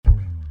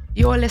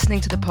You're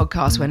listening to the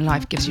podcast When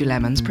Life Gives You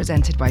Lemons,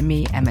 presented by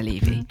me, Emma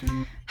Levy.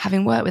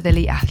 Having worked with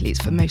elite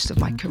athletes for most of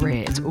my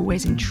career, it's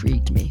always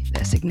intrigued me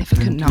that a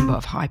significant number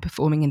of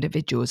high-performing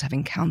individuals have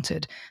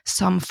encountered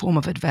some form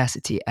of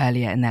adversity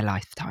earlier in their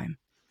lifetime.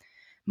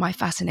 My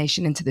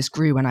fascination into this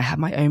grew when I had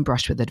my own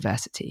brush with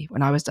adversity,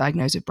 when I was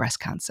diagnosed with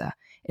breast cancer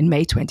in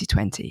May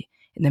 2020,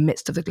 in the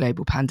midst of the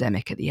global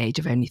pandemic at the age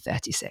of only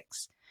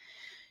 36.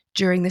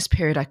 During this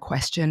period, I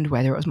questioned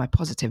whether it was my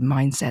positive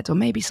mindset or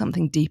maybe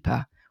something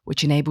deeper,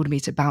 which enabled me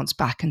to bounce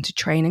back and to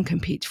train and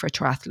compete for a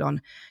triathlon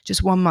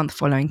just 1 month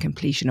following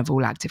completion of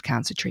all active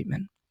cancer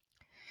treatment.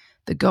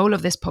 The goal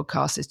of this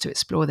podcast is to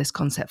explore this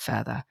concept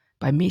further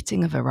by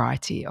meeting a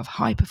variety of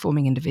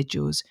high-performing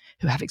individuals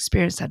who have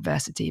experienced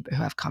adversity but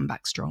who have come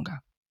back stronger.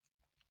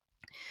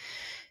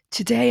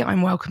 Today,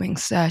 I'm welcoming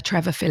Sir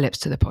Trevor Phillips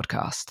to the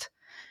podcast.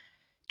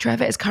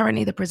 Trevor is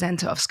currently the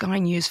presenter of Sky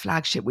News'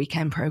 flagship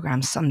weekend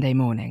programme Sunday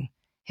Morning.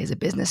 He's a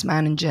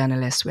businessman and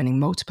journalist winning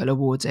multiple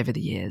awards over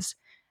the years,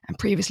 and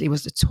previously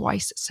was the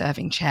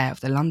twice-serving chair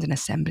of the London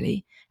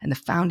Assembly and the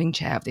founding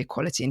chair of the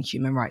Equality and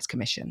Human Rights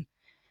Commission.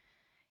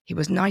 He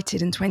was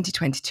knighted in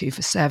 2022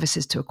 for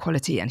services to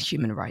equality and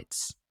human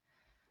rights.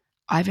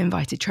 I've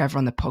invited Trevor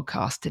on the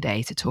podcast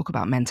today to talk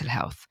about mental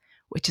health,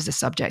 which is a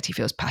subject he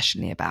feels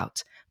passionately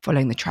about,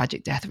 following the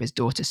tragic death of his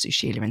daughter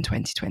Sushila in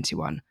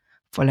 2021,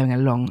 following a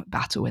long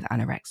battle with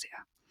anorexia.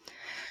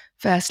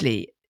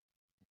 Firstly,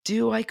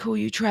 do I call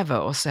you Trevor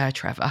or Sir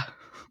Trevor?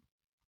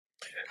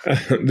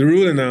 The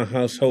rule in our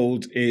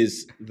household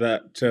is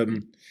that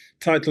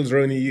titles are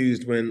only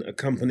used when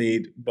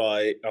accompanied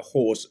by a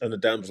horse and a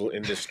damsel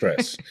in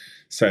distress.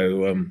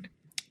 So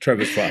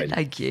Trevor's fine.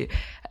 Thank you.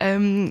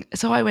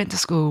 So I went to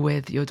school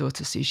with your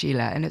daughter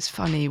Sushila, and it's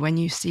funny when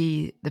you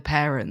see the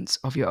parents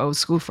of your old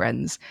school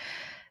friends,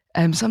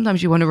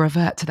 sometimes you want to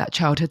revert to that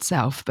childhood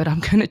self, but I'm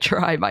going to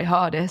try my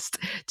hardest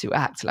to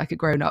act like a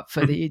grown-up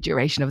for the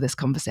duration of this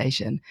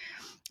conversation.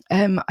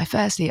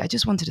 I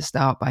just wanted to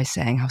start by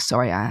saying how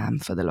sorry I am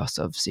for the loss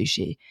of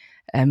Sushi.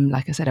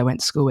 Like I said, I went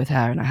to school with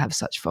her and I have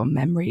such fond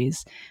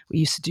memories. We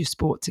used to do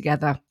sport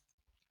together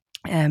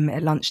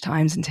at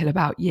lunchtimes until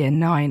about year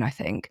 9, I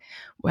think,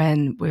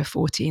 when we were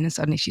 14 and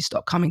suddenly she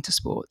stopped coming to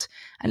sport.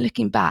 And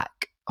looking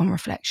back on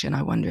reflection,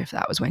 I wonder if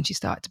that was when she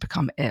started to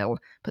become ill.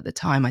 But at the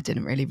time, I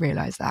didn't really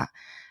realise that.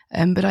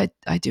 But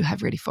I do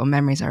have really fond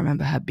memories. I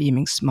remember her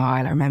beaming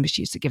smile. I remember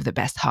she used to give the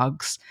best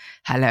hugs,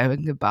 hello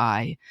and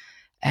goodbye.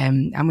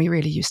 And we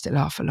really used to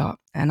laugh a lot.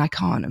 And I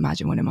can't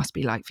imagine what it must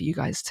be like for you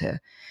guys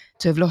to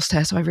have lost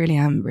her. So I really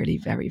am really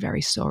very,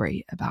 very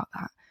sorry about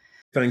that.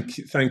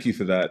 Thank you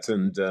for that.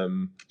 And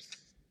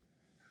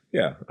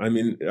I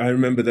mean, I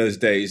remember those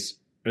days.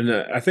 And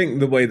I think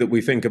the way that we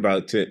think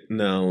about it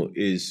now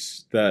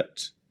is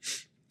that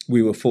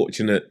we were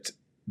fortunate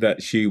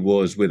that she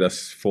was with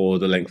us for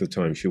the length of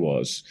time she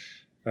was.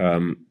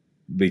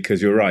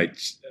 Because you're right.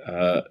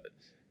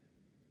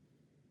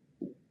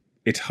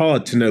 It's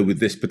hard to know with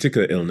this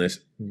particular illness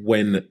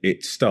when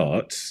it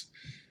starts,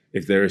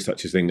 if there is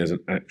such a thing as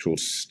an actual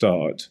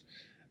start.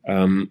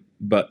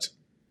 But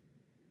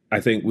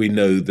I think we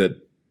know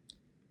that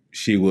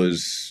she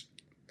was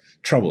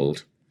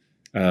troubled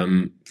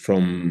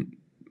from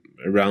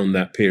around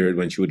that period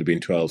when she would have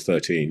been 12,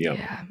 13.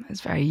 Yeah,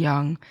 it's very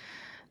young.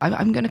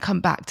 I'm going to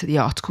come back to the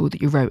article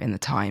that you wrote in the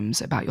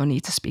Times about your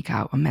need to speak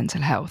out on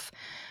mental health.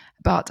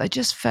 But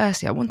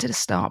I wanted to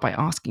start by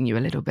asking you a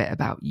little bit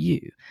about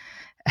you.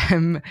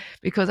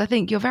 Because I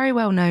think you're very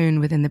well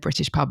known within the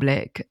British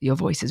public. Your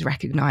voice is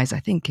recognised, I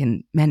think,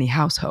 in many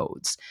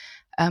households.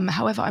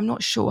 However, I'm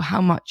not sure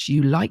how much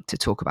you like to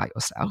talk about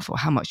yourself or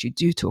how much you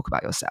do talk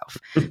about yourself.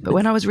 But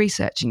when I was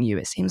researching you,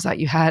 it seems like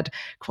you had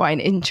quite an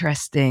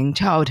interesting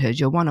childhood.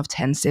 You're one of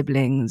 10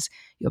 siblings.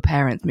 Your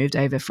parents moved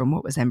over from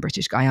what was then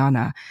British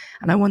Guyana.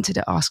 And I wanted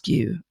to ask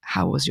you,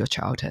 how was your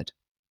childhood?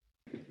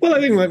 Well,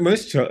 I think like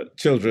most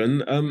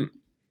children,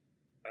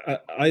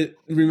 I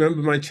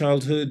remember my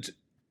childhood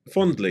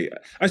fondly.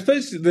 I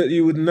suppose that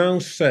you would now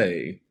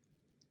say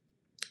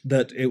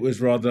that it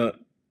was rather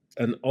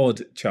an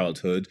odd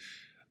childhood,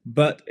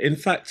 but in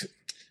fact,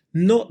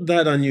 not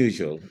that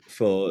unusual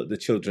for the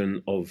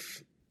children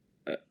of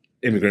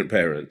immigrant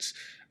parents.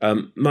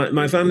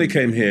 My family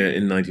came here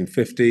in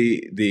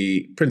 1950.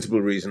 The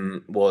principal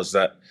reason was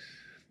that,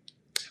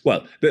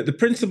 well, the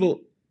principal,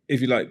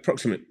 if you like,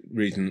 proximate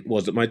reason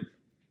was that my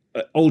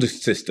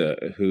oldest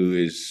sister,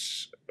 who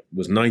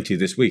was 90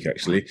 this week,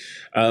 actually,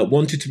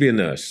 wanted to be a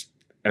nurse.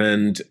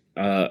 And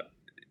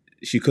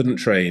she couldn't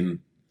train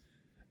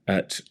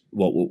at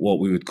what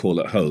we would call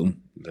at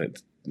home.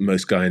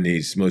 Most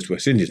Guyanese, most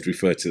West Indians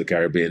refer to the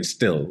Caribbean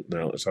still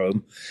now as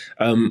home.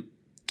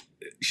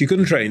 She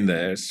couldn't train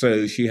there,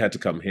 so she had to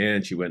come here,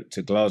 and she went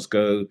to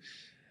Glasgow.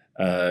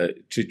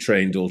 She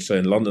trained also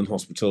in London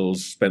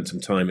hospitals, spent some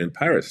time in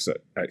Paris,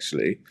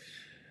 actually.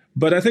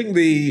 But I think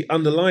the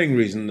underlying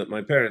reason that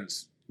my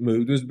parents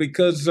moved was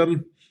because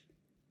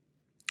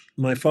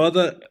my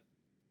father,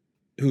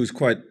 who was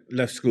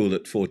left school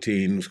at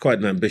 14, was quite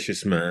an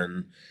ambitious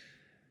man,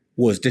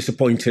 was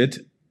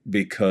disappointed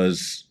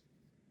because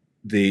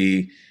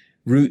the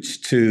routes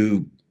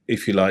to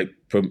if you like,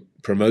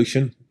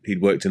 promotion.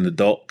 He'd worked in the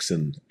docks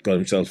and got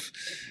himself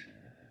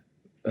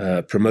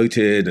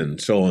promoted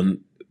and so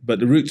on. But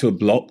the routes were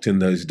blocked in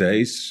those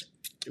days,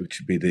 which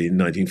would be the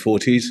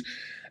 1940s.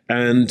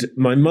 And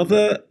my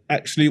mother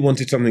actually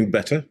wanted something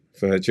better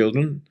for her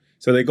children.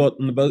 So they got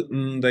on the boat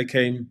and they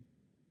came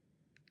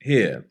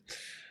here.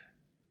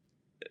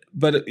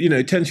 But,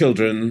 10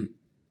 children,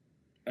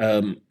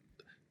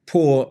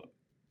 poor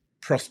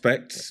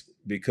prospects,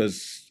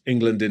 because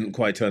England didn't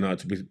quite turn out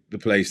to be the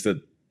place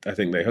that I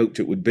think they hoped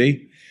it would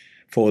be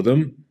for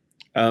them.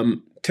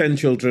 10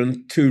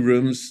 children, 2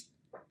 rooms,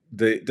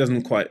 it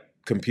doesn't quite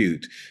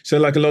compute. So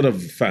like a lot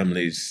of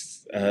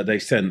families, they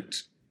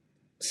sent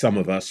some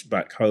of us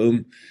back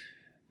home.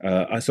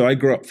 So I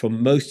grew up for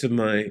most of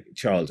my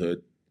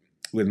childhood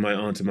with my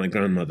aunt and my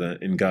grandmother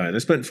in Guyana. I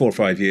spent 4 or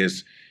 5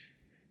 years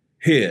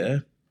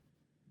here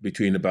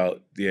between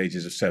about the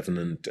ages of 7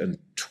 and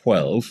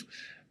 12.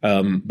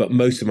 But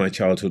most of my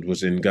childhood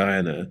was in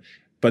Guyana.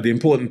 But the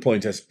important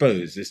point, I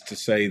suppose, is to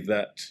say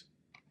that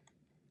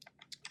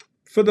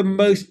for the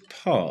most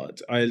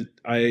part,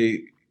 I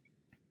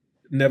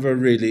never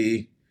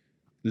really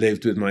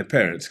lived with my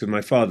parents, because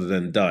my father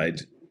then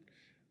died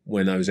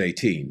when I was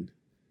 18.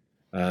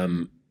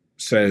 And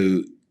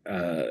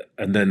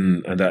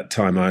then at that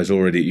time I was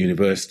already at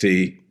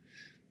university,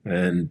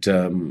 and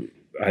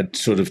I'd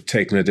sort of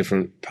taken a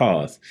different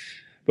path.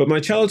 But my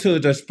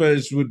childhood, I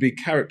suppose, would be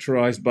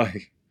characterized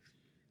by,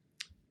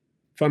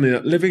 funny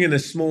enough, living in a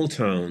small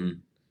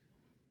town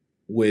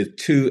with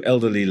 2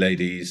 elderly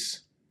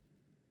ladies,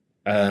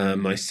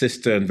 my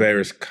sister and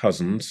various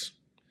cousins,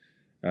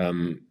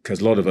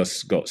 because a lot of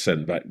us got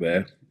sent back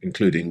there,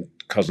 including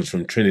cousins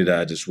from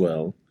Trinidad as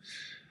well.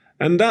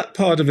 And that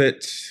part of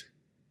it,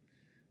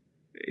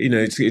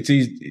 it's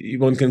easy,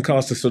 one can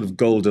cast a sort of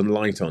golden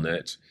light on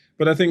it,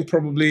 but I think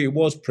probably it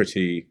was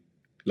pretty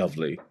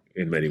lovely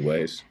in many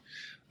ways.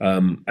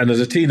 And as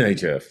a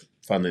teenager,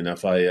 funnily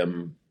enough, I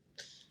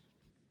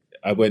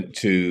went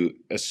to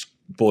a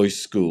boys'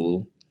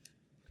 school,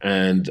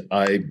 and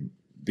I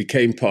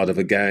became part of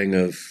a gang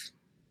of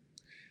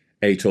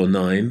 8 or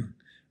 9,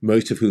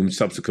 most of whom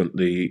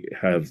subsequently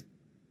have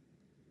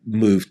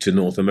moved to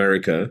North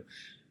America.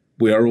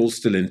 We are all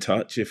still in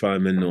touch. If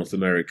I'm in North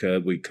America,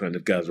 we kind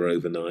of gather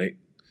overnight,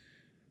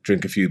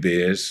 drink a few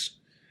beers.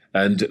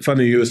 And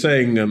funny, you were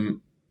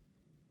saying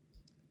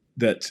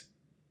that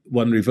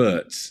one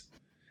reverts.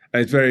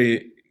 It's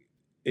very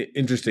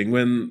interesting.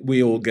 When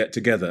we all get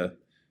together,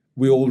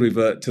 we all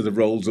revert to the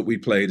roles that we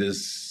played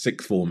as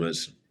sixth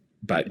formers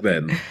back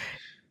then.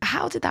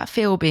 How did that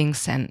feel, being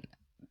sent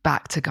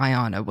back to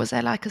Guyana? Was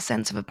there like a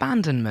sense of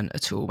abandonment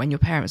at all when your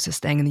parents were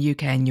staying in the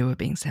UK and you were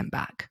being sent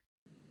back?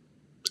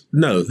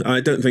 No,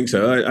 I don't think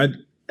so. I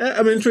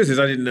mean, the truth is,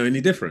 I didn't know any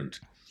different.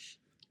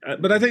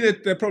 But I think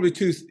that there's probably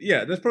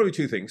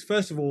two things.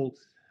 First of all,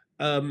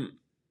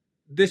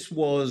 this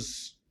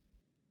was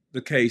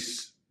the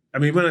case. I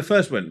mean, when I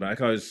first went back,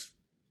 I was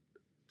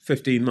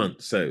 15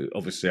 months, so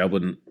obviously I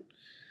wouldn't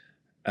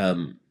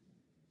have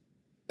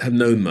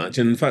known much.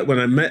 And in fact, when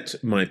I met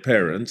my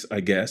parents, I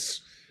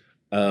guess,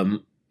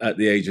 at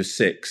the age of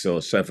 6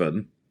 or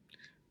 7,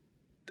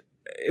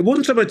 it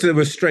wasn't so much they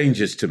were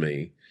strangers to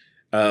me,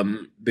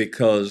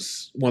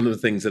 because one of the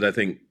things that I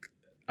think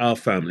our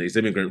families,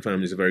 immigrant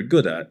families, are very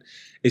good at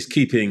is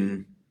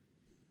keeping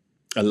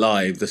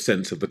alive the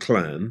sense of the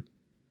clan.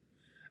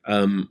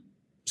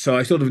 So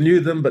I sort of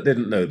knew them but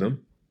didn't know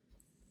them.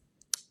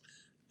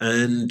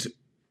 And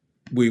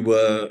we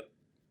were,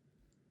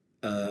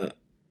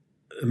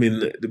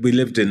 we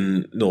lived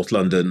in North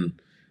London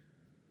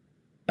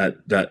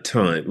at that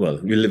time. Well,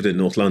 we lived in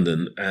North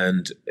London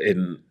and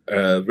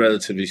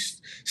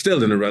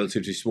still in a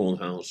relatively small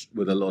house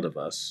with a lot of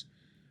us.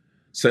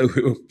 So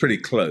we were pretty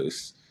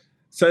close.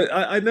 So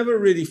I never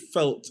really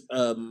felt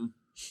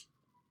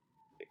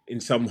in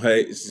some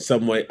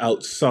way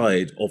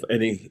outside of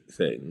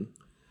anything.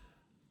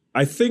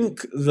 I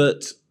think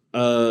that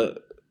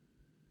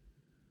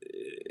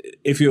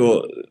if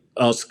you're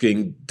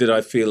asking, did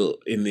I feel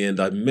in the end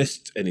I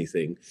missed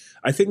anything?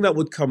 I think that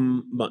would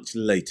come much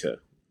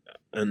later.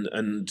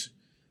 And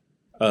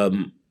I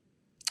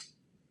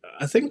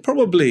think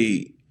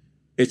probably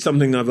it's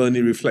something I've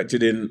only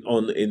reflected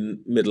on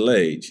in middle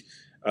age.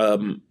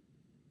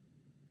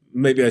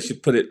 Maybe I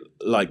should put it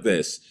like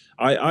this.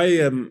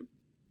 I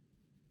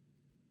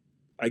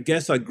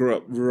guess I grew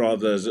up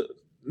rather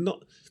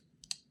not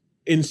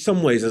in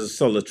some ways as a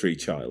solitary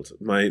child.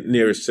 My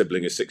nearest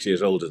sibling is 6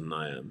 years older than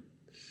I am.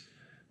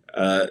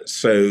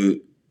 So,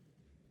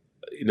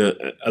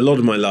 a lot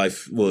of my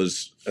life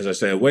was, as I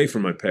say, away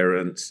from my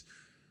parents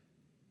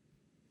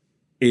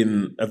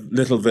in a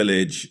little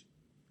village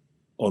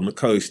on the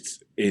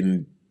coast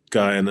in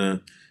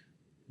Guyana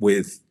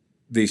with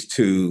these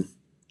 2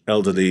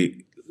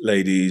 elderly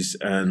ladies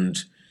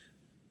and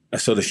a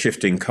sort of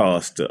shifting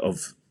cast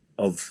of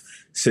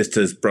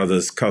sisters,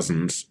 brothers,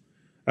 cousins.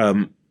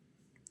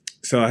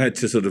 So I had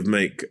to sort of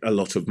make a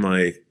lot of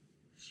my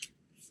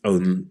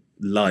own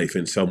life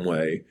in some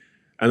way.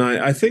 And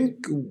I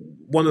think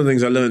one of the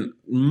things I learned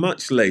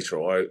much later,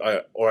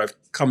 or I've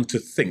come to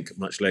think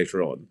much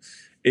later on,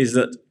 is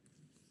that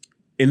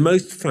in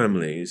most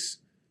families,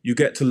 you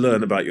get to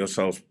learn about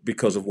yourself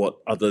because of what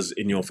others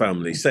in your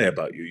family say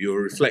about you.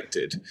 You're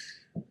reflected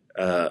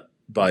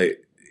by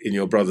in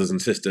your brothers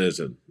and sisters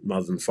and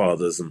mothers and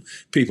fathers, and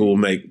people will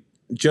make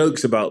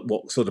jokes about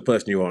what sort of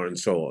person you are and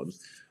so on.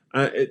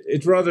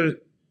 It's rather,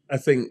 I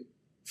think,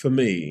 for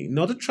me,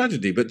 not a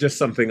tragedy, but just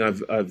something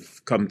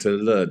I've come to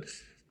learn,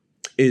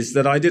 is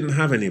that I didn't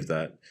have any of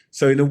that.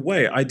 So in a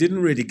way, I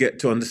didn't really get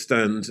to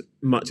understand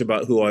much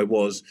about who I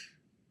was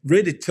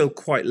really till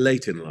quite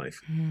late in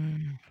life,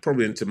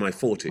 probably into my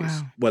 40s,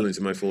 Wow. well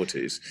into my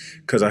 40s,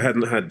 because I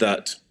hadn't had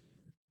that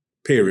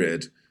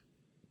period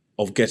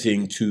of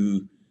getting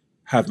to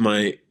have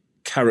my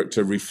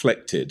character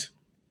reflected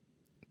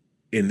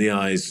in the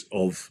eyes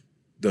of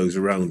those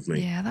around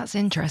me. Yeah, that's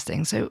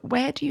interesting. So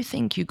where do you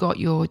think you got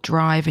your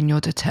drive and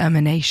your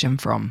determination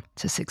from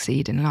to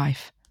succeed in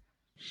life?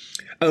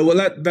 Oh well,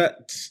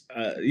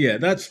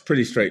 that's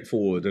pretty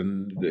straightforward,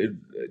 and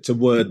it's a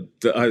word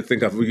that I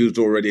think I've used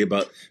already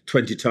about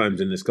 20 times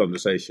in this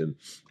conversation.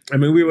 I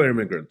mean, we were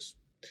immigrants,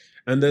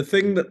 and the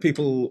thing that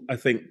people I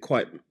think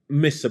quite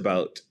miss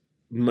about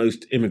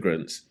most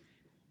immigrants,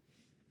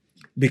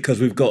 because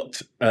we've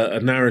got a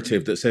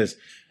narrative that says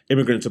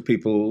immigrants are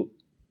people,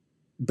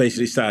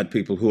 basically sad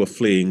people who are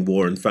fleeing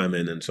war and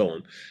famine and so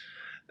on.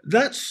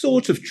 That's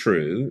sort of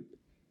true,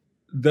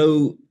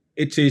 though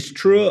it is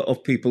truer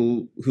of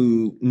people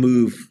who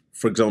move,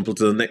 for example,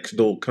 to the next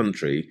door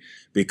country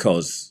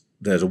because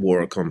there's a war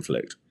or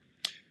conflict.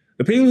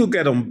 The people who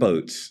get on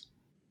boats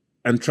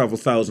and travel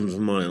thousands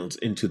of miles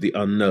into the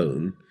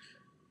unknown,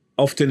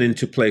 often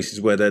into places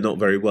where they're not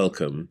very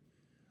welcome,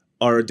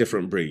 are a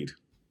different breed.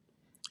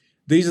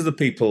 These are the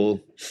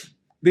people,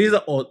 these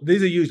are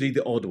usually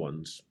the odd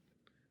ones.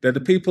 They're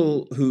the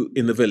people who,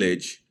 in the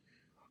village,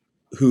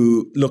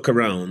 who look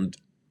around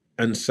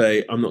and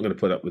say, I'm not going to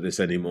put up with this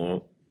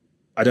anymore.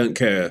 I don't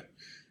care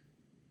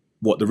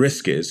what the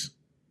risk is.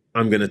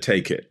 I'm going to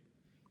take it.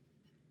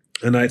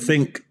 And I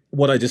think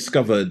what I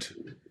discovered,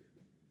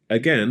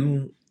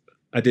 again,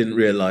 I didn't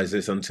realize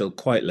this until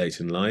quite late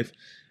in life.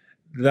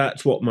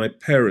 That's what my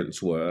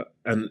parents were.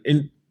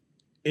 And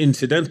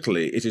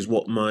incidentally, it is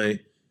what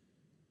my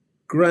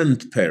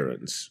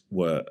grandparents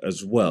were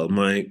as well.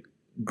 My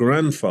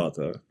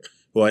grandfather,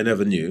 who I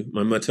never knew,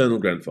 my maternal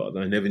grandfather,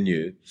 I never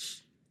knew,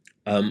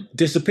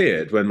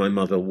 disappeared when my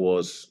mother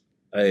was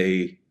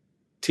a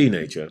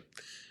teenager.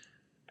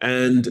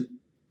 And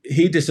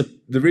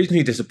the reason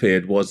he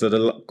disappeared was that,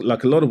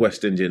 like a lot of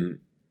West Indians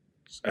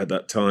at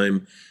that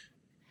time,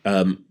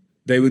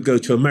 they would go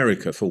to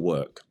America for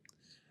work.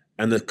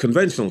 And the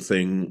conventional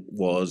thing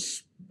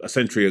was, a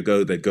century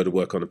ago, they'd go to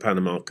work on the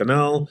Panama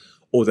Canal,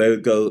 or they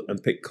would go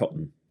and pick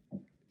cotton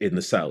in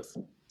the South.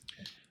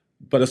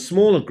 But a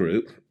smaller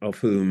group, of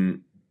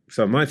whom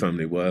some of my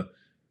family were,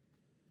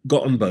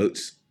 got on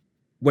boats,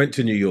 went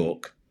to New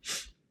York,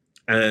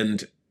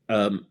 and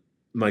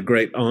my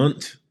great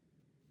aunt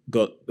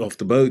got off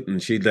the boat,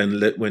 and she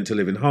then went to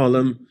live in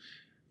Harlem.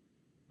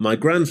 My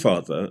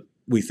grandfather,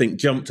 we think,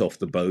 jumped off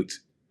the boat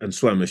and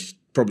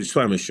probably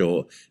swam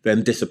ashore,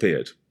 then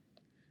disappeared.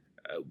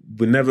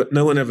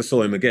 No one ever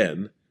saw him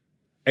again,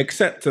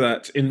 except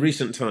that in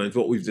recent times,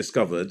 what we've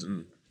discovered,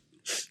 and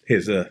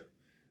here's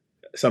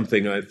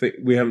something I think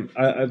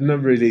I've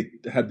never really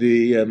had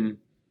the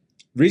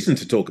reason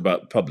to talk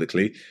about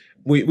publicly.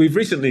 We've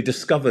recently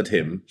discovered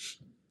him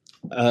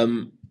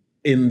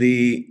in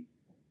the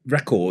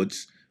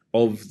records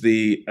of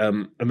the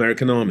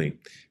American Army.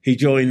 He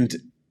joined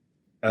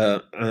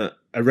a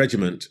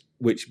regiment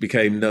which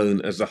became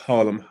known as the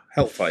Harlem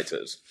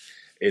Hellfighters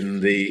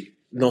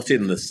not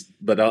in this,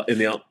 but in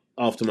the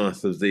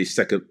aftermath of the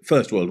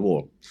First World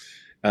War.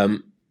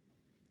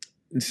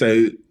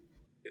 So,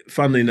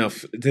 funnily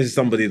enough, this is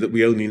somebody that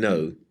we only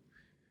know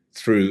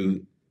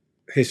through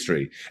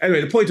history.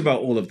 Anyway, the point about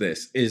all of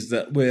this is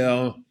that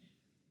we're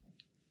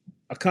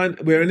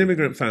an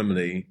immigrant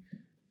family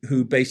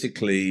who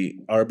basically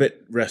are a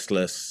bit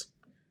restless,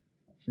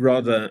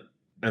 rather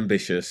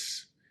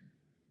ambitious,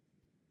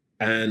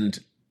 and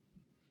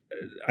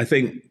I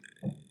think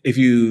if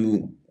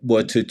you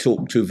were to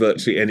talk to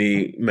virtually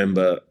any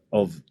member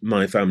of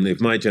my family, of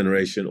my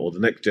generation or the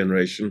next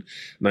generation,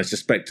 and I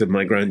suspect of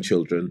my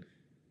grandchildren,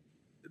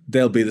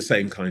 they'll be the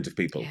same kind of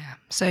people. Yeah.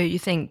 So you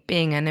think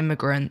being an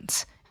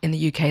immigrant in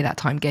the UK that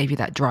time gave you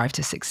that drive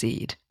to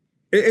succeed?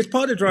 It's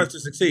part of drive to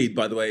succeed,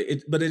 by the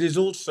way, but it is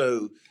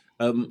also,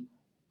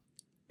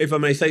 if I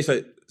may say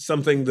so,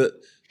 something that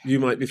you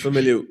might be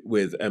familiar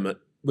with, Emma,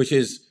 which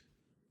is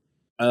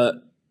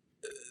the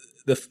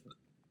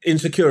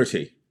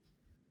insecurity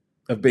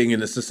of being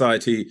in a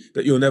society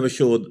that you're never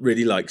sure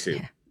really likes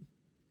you.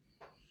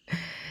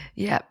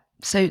 Yeah.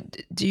 So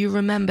do you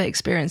remember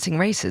experiencing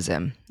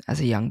racism as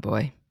a young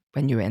boy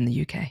when you were in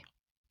the UK?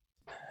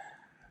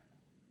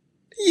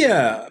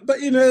 Yeah, but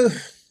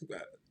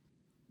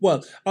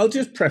well, I'll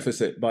just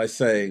preface it by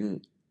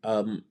saying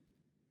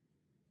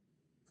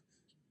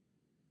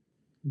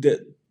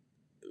that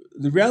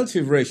the reality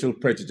of racial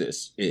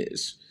prejudice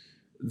is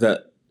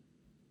that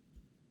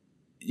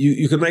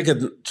you can make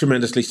a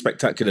tremendously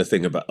spectacular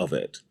thing of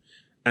it,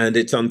 and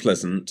it's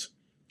unpleasant,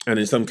 and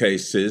in some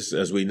cases,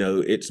 as we know,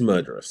 it's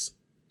murderous.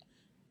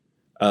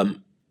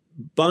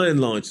 By and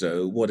large,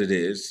 though, what it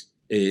is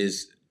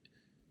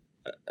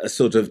a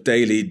sort of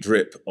daily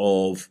drip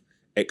of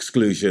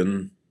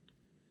exclusion,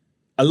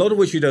 a lot of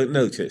which you don't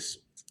notice.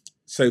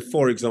 So,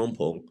 for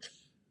example,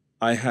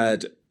 I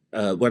had,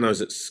 when I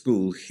was at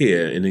school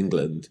here in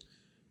England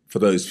for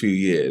those few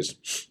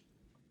years,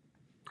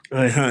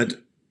 I had,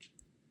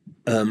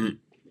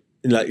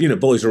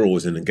 boys are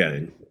always in a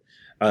gang.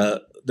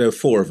 There were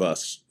four of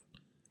us,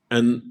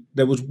 and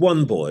there was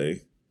one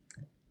boy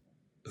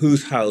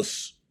whose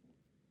house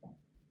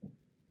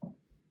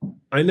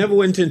I never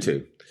went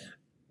into.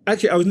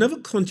 Actually, I was never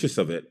conscious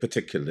of it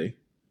particularly,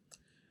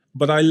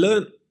 but I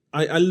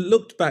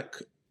looked back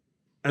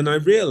and I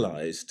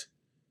realized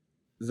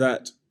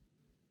that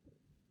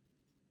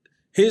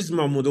his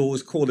mum would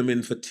always call him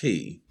in for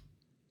tea.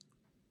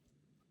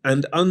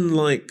 And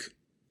unlike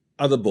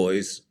other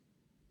boys,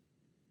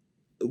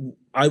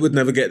 I would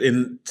never get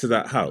into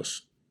that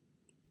house.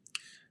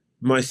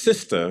 My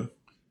sister,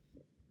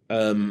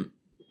 and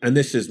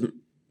I think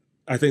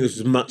this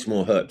was much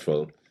more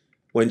hurtful,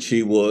 when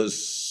she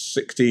was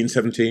 16,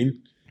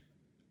 17,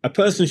 a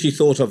person she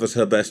thought of as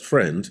her best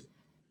friend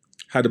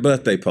had a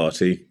birthday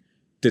party,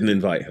 didn't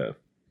invite her.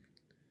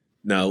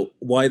 Now,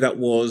 why that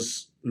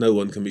was, no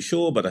one can be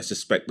sure, but I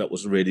suspect that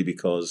was really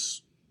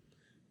because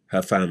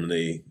her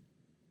family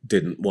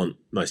didn't want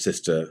my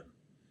sister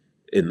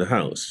in the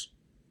house.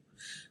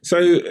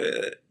 So,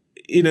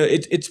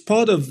 it's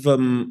part of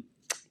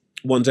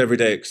one's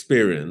everyday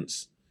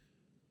experience,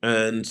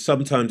 and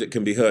sometimes it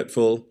can be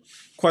hurtful.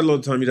 Quite a lot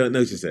of the time you don't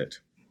notice it,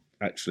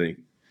 actually.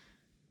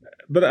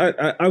 But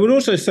I would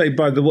also say,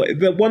 by the way,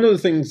 that one of the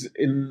things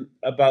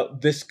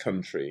about this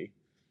country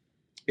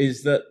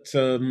is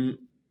that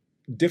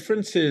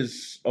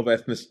differences of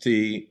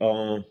ethnicity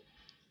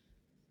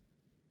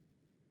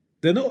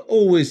they're not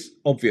always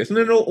obvious, and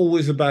they're not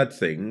always a bad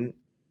thing.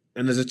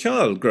 And as a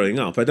child growing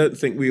up, I don't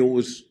think we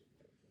always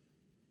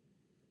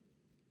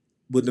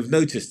wouldn't have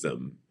noticed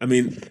them. I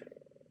mean,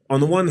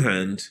 on the one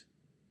hand,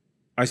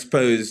 I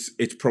suppose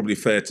it's probably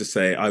fair to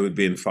say I would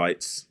be in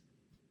fights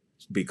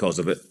because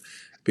of it,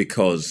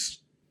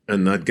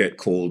 and I'd get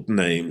called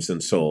names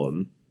and so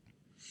on.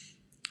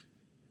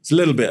 It's a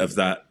little bit of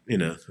that,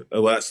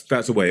 well,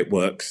 that's the way it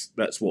works.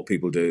 That's what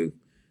people do.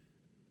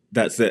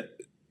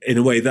 In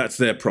a way, that's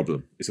their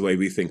problem. It's the way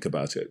we think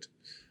about it.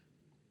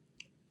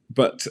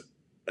 But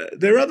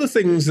there are other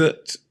things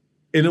that,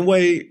 in a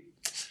way,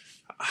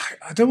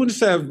 I don't want to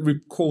say I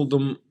recall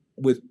them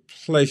with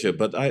pleasure,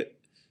 but I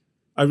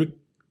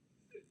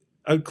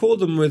recall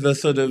them with a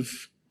sort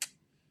of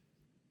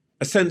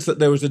a sense that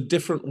there was a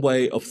different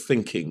way of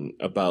thinking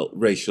about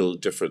racial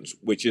difference,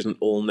 which isn't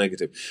all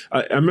negative.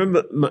 I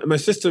remember my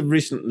sister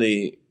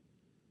recently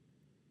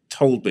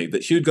told me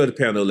that she would go to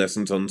piano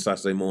lessons on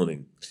Saturday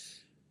morning.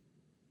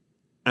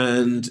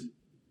 And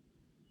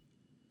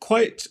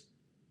quite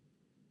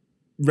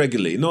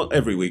regularly, not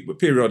every week, but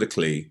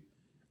periodically,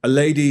 a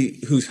lady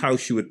whose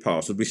house she would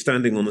pass would be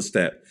standing on the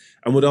step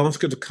and would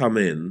ask her to come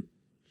in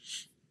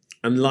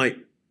and light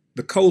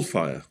the coal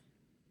fire.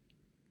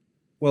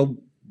 Well,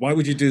 why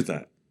would you do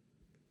that?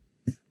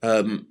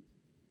 And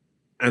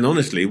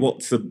honestly,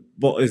 what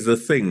is the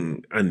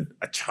thing? And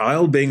a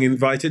child being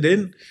invited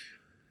in?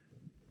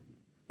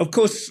 Of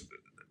course,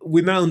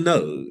 we now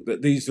know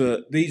that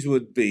these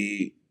would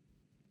be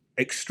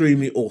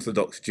extremely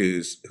Orthodox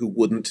Jews who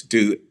wouldn't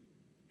do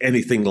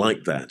anything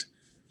like that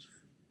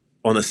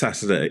on a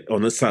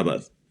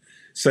Sabbath.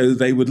 So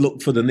they would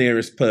look for the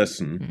nearest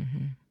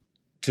person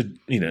to,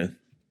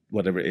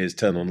 whatever it is,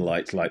 turn on the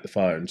lights, light the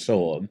fire, and so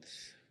on.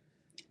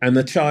 And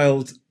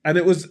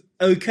it was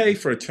okay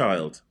for a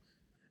child.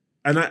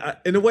 And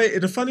in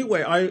a funny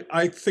way,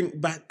 I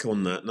think back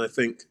on that and I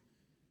think,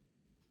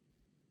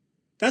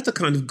 that's a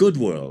kind of good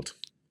world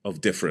of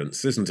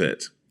difference, isn't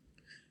it?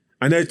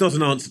 I know it's not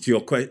an answer to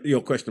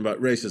your question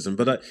about racism,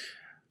 but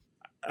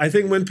I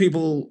think when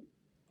people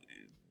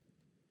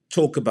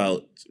talk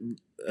about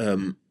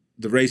the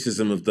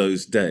racism of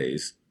those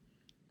days,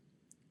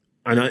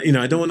 and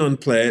I don't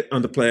want to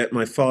underplay it.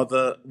 My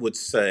father would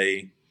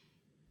say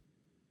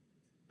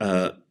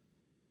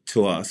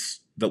to us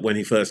that when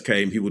he first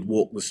came, he would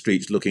walk the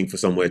streets looking for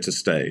somewhere to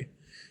stay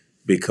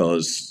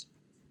because,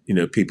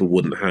 people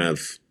wouldn't have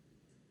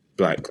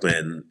black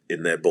men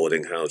in their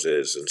boarding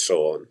houses and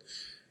so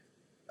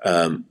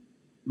on.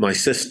 My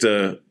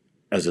sister,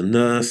 as a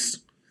nurse,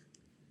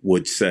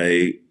 would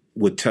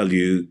tell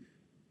you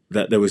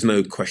that there was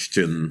no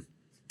question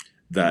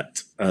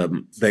that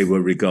they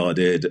were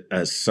regarded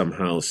as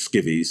somehow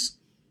skivvies,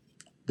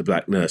 the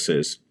black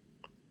nurses.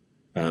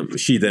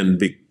 She then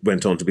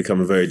went on to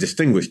become a very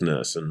distinguished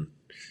nurse and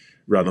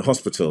run a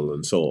hospital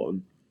and so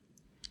on.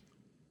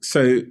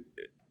 So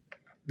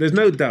there's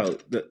no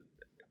doubt that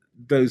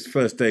those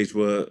first days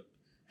were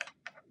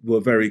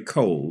very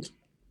cold.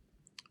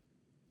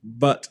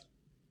 But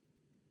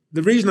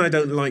the reason I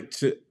don't like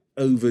to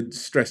over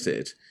stress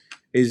it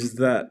is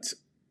that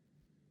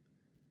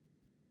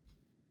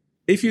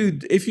if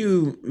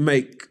you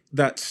make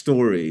that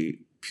story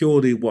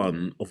purely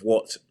one of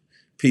what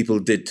people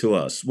did to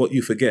us, what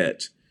you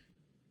forget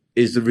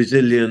is the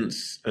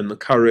resilience and the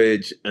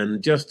courage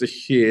and just the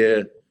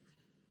sheer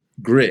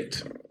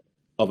grit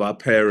of our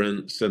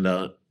parents and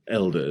our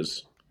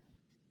elders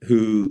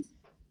who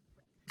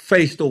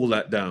faced all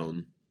that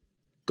down,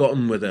 got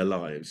on with their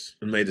lives,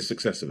 and made a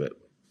success of it.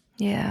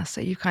 Yeah,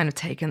 so you've kind of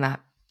taken that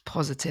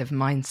positive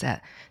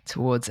mindset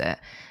towards it.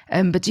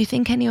 But do you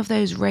think any of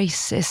those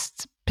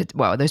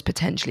those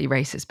potentially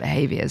racist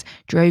behaviors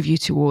drove you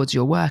towards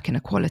your work in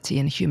equality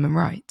and human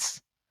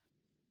rights?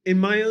 In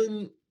my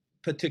own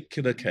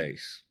particular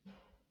case,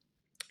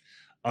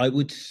 I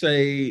would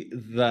say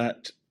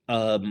that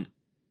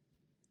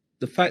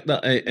the fact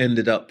that I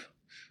ended up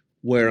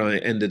where I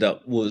ended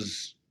up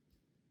was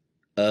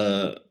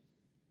uh,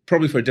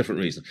 probably for a different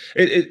reason.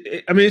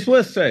 I mean, it's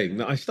worth saying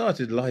that I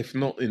started life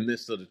not in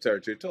this sort of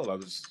territory at all.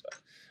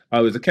 I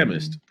was a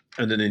chemist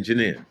and an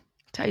engineer.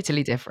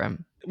 Totally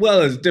different.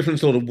 Well, it's a different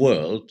sort of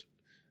world.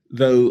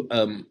 Though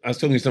I was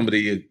talking to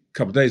somebody a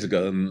couple of days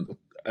ago,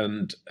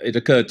 and it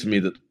occurred to me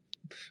that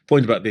the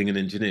point about being an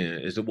engineer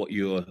is that what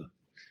you're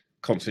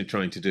constantly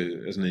trying to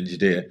do as an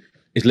engineer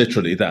is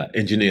literally that: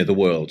 engineer the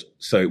world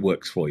so it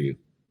works for you,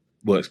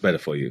 works better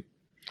for you.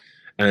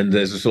 And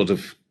there's a sort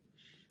of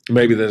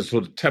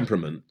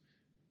temperament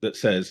that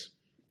says,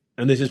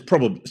 and this is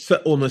probably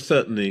almost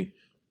certainly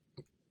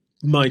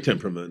my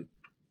temperament: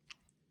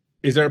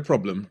 is there a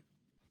problem?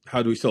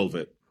 How do we solve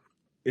it?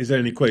 Is there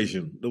an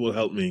equation that will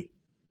help me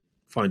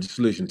find a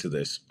solution to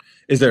this?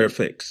 Is there a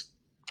fix?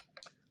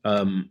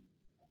 Um,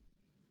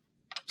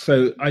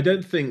 so I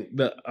don't think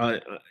that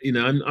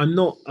I'm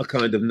not a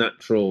kind of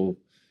natural,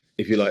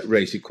 if you like,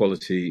 race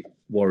equality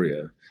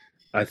warrior.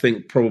 I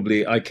think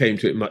probably I came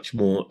to it much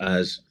more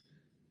as,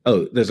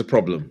 oh, there's a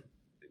problem.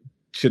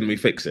 Shouldn't we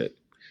fix it?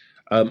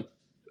 Um,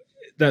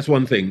 that's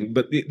one thing.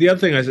 But the other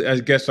thing I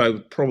guess I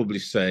would probably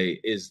say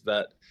is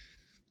that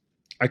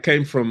I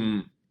came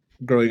from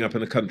growing up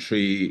in a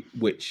country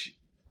which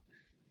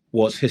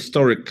was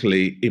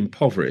historically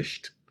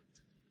impoverished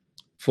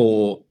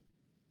for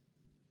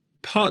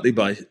partly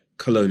by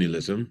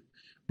colonialism,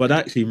 but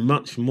actually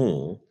much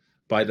more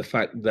by the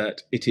fact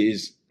that it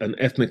is an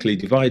ethnically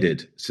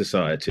divided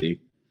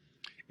society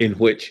in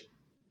which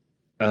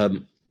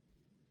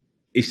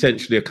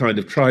essentially a kind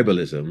of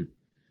tribalism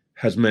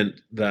has meant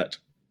that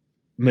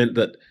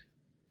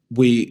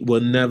we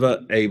were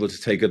never able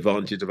to take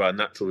advantage of our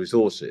natural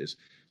resources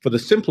for the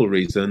simple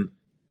reason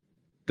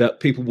that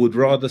people would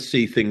rather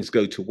see things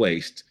go to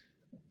waste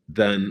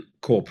than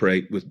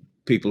cooperate with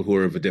people who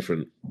are of a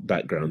different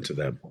background to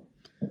them.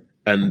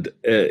 And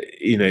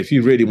if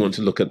you really want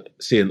to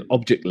see an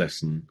object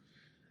lesson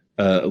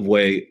of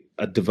way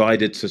a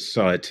divided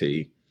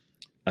society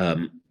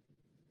can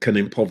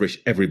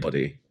impoverish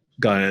everybody,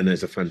 Guyana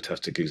is a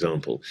fantastic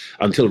example.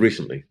 Until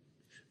recently,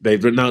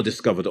 they've now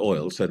discovered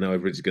oil, so now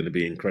everybody's going to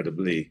be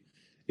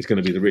it's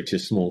going to be the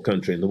richest small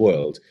country in the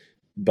world.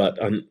 But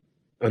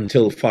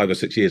until 5 or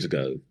 6 years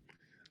ago,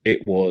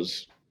 it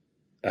was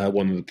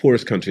one of the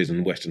poorest countries in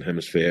the Western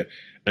Hemisphere,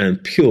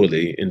 and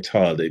purely,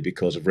 entirely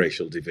because of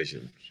racial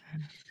division.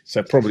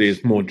 So probably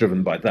is more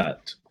driven by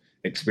that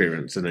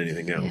experience than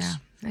anything else.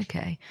 Yeah.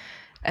 Okay.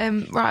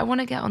 Right. I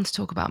want to get on to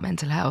talk about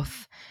mental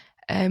health.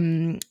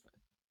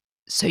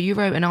 So you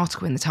wrote an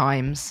article in the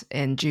Times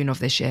in June of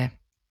this year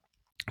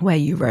where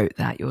you wrote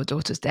that your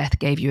daughter's death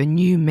gave you a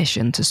new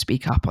mission to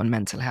speak up on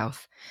mental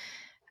health.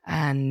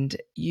 And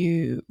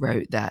you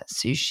wrote that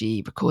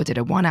Sushi recorded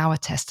a 1-hour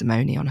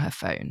testimony on her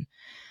phone.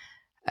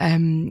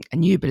 And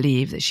you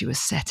believe that she was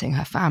setting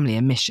her family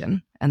a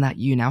mission and that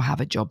you now have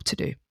a job to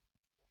do.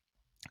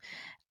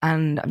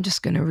 And I'm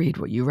just going to read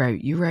what you wrote.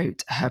 You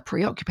wrote, her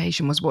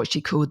preoccupation was what she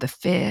called the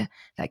fear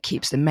that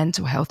keeps the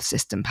mental health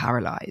system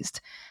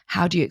paralyzed.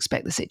 How do you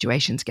expect the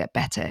situation to get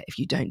better if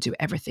you don't do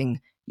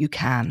everything you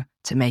can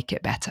to make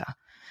it better?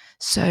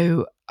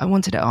 So I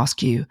wanted to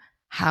ask you,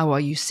 how are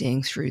you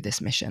seeing through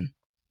this mission?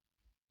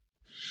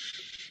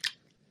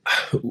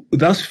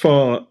 Thus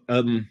far,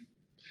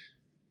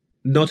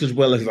 not as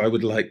well as I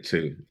would like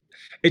to.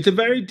 It's a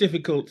very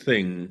difficult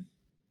thing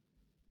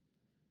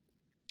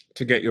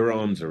to get your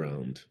arms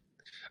around.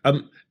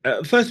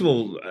 First of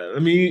all, I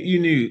mean, you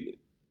knew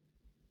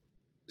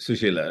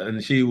Sushila,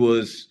 and she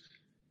was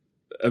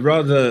a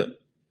rather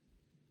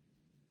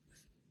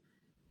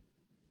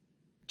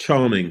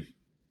charming.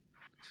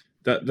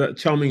 That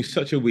charming is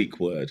such a weak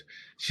word.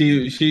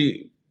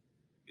 She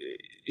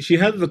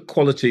had the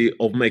quality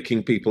of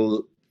making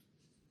people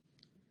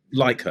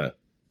like her,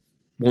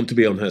 want to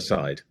be on her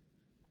side.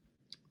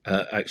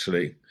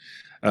 Actually,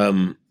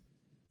 and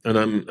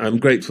I'm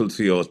grateful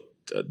to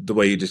the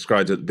way you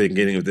described it at the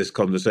beginning of this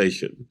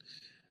conversation.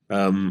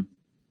 But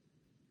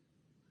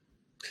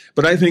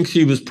I think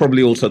she was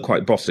probably also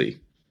quite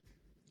bossy,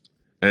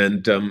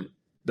 and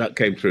that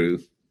came through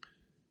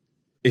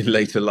in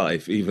later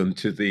life, even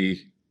in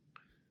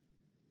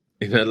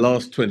her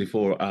last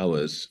 24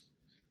 hours.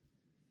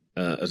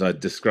 as I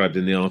described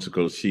in the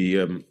article,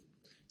 she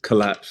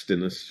collapsed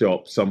in a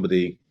shop.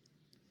 Somebody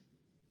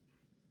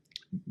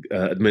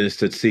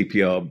administered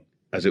CPR,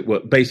 as it were,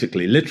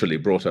 basically, literally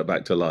brought her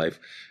back to life.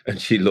 And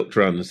she looked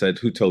around and said,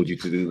 "Who told you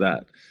to do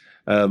that?"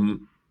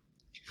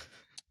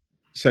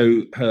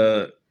 So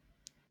her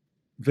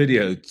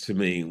video to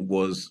me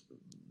was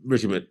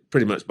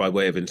pretty much by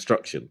way of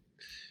instruction.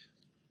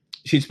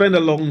 She'd spent a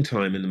long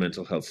time in the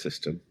mental health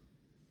system.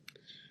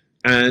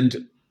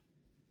 And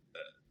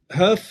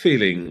her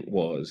feeling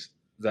was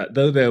that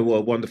though there were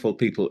wonderful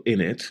people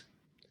in it,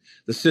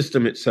 the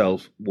system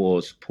itself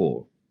was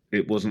poor.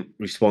 It wasn't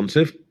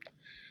responsive.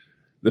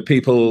 The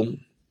people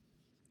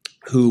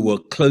who were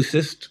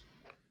closest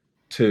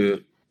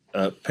to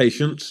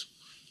patients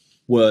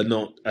were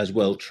not as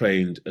well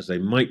trained as they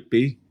might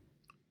be,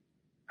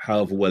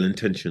 however well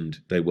intentioned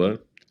they were.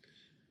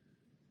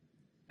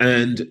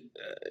 And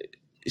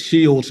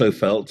she also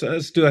felt,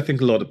 as do I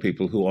think a lot of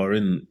people who are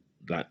in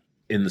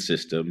the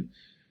system,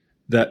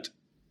 that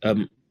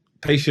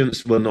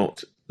patients were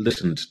not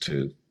listened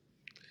to,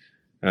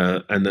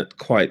 and that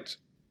quite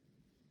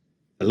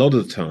a lot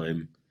of the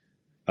time,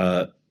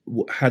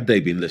 had they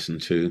been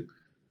listened to,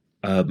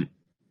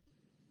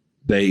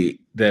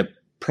 their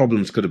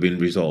problems could have been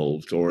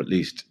resolved or at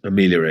least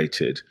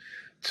ameliorated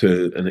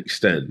to an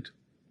extent.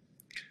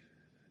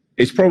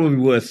 It's probably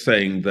worth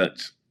saying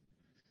that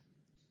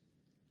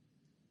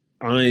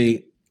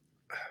I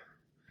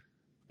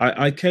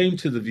came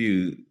to the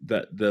view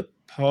that the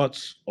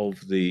parts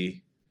of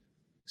the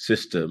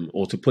system,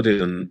 or to put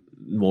it in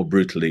more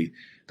brutally,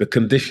 the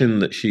condition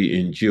that she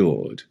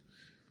endured,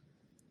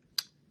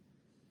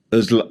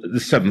 as the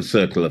seventh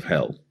circle of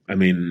hell. I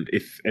mean,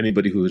 if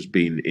anybody who has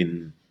been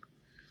in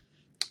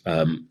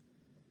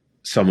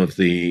some of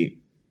the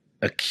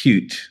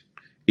acute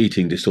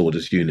eating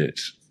disorders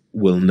units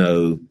will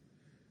know,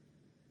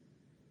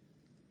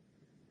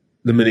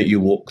 the minute you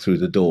walk through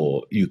the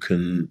door, you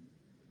can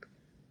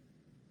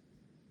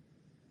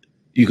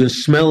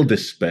smell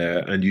despair,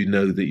 and you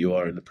know that you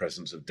are in the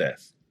presence of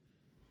death.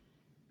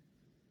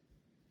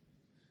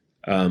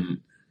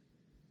 And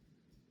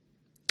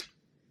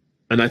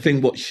I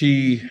think what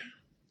she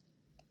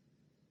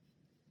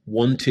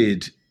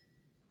wanted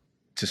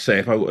to say,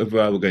 if I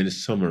were going to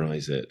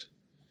summarize it,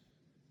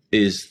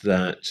 is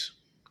that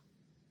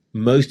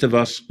most of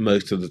us,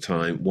 most of the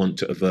time, want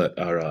to avert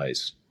our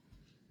eyes.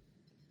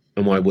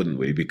 And why wouldn't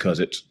we?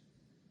 Because it's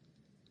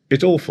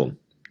awful.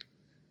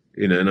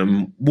 You know, and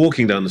I'm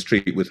walking down the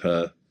street with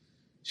her.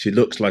 She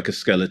looks like a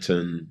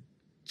skeleton.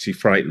 She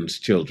frightens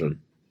children.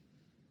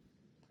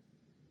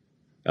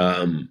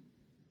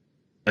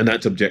 And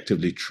that's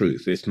objectively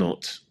truth. It's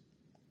not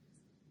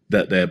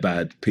that they're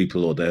bad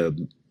people or their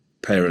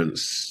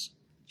parents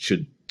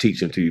should teach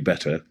them to be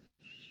better.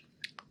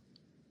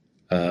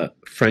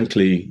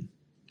 Frankly,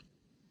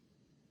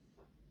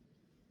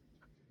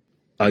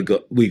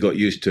 we got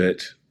used to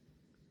it,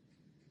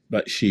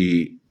 but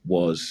she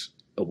was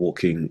a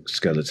walking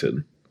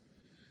skeleton.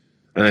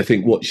 And I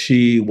think what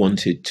she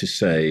wanted to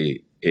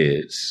say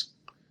is,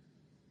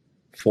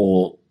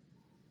 for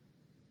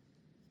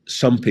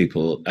some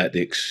people at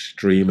the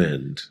extreme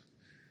end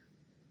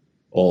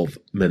of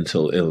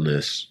mental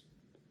illness,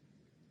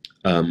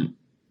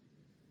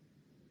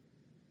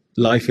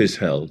 life is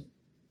hell.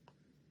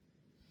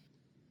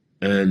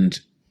 And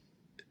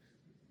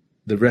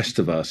the rest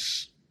of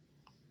us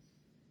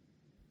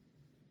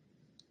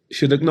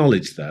should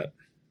acknowledge that.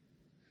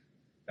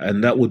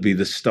 And that would be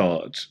the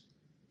start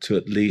to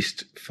at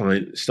least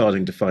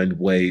starting to find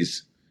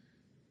ways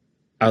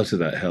out of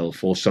that hell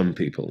for some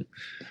people.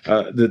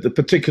 The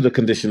particular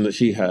condition that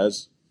she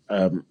has,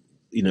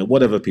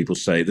 whatever people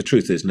say, the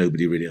truth is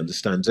nobody really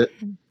understands it.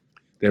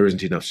 There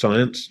isn't enough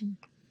science.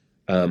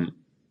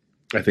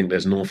 I think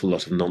there's an awful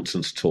lot of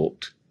nonsense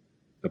talked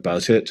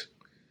about it.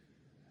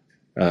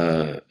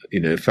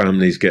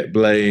 Families get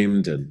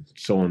blamed and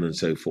so on and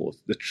so forth.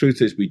 The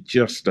truth is we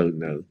just don't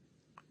know.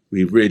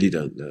 We really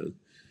don't know.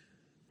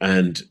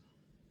 And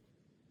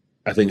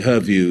I think her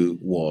view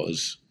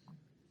was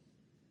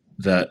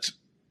that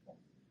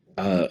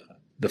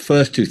the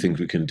first two things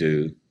we can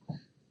do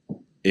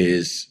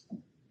is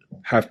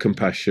have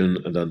compassion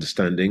and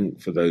understanding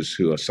for those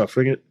who are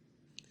suffering it.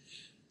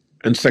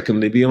 And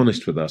secondly, be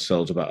honest with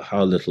ourselves about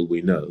how little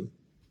we know,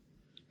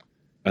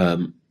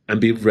 and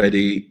be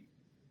ready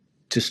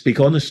to speak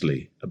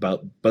honestly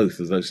about both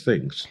of those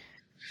things.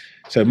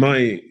 So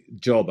my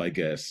job, I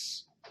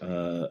guess,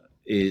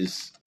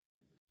 is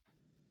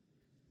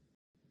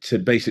to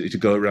basically to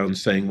go around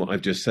saying what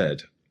I've just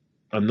said.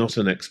 I'm not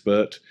an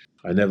expert.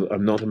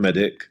 I'm not a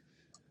medic.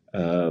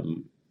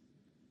 I'm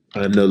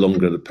no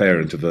longer the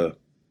parent of a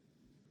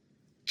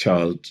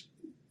child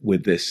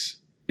with this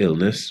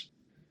illness.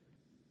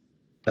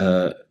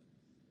 But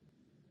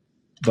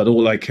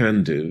all I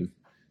can do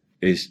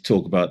is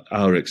talk about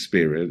our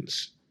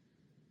experience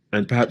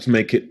and perhaps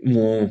make it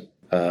more,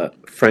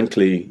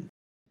 frankly,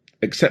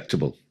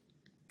 acceptable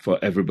for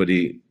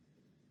everybody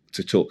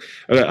to talk.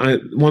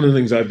 One of the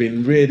things I've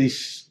been really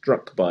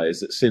struck by is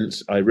that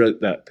since I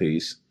wrote that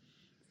piece,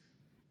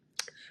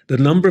 the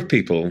number of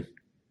people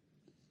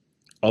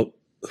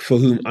for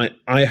whom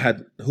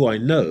who I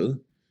know,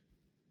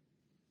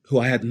 who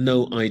I had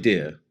no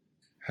idea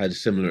had a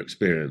similar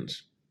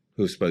experience,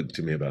 who spoke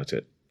to me about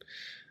it.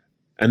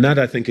 And that,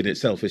 I think, in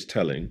itself is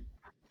telling.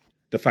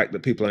 The fact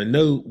that people I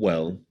know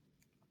well,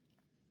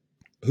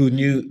 who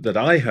knew that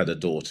I had a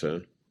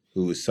daughter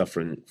who was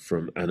suffering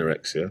from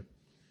anorexia,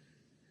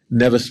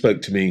 never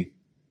spoke to me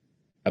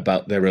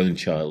about their own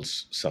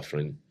child's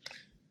suffering.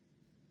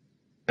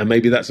 And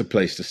maybe that's a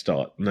place to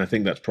start. And I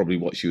think that's probably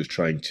what she was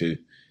trying to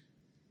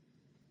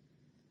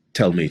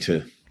tell me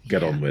to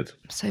get on with.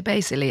 So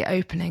basically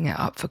opening it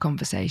up for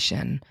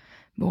conversation,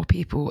 more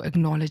people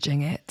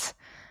acknowledging it.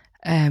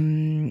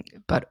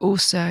 But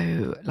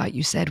also, like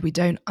you said, we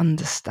don't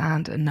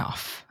understand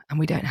enough and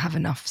we don't have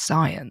enough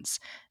science.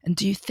 And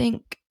do you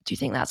think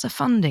that's a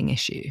funding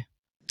issue?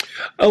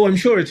 Oh, I'm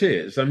sure it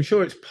is. I'm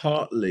sure it's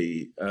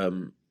partly,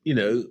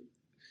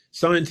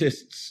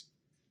 scientists,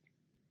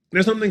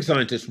 there's something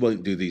scientists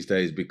won't do these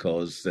days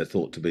because they're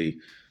thought to be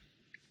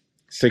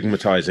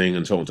stigmatizing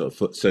and so on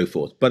and so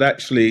forth. But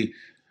actually,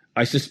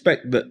 I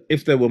suspect that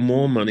if there were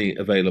more money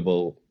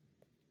available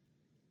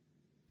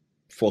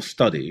for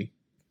study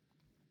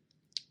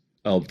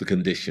of the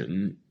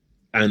condition,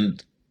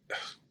 and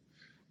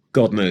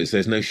God knows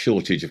there's no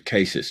shortage of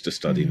cases to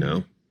study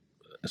now,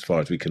 as far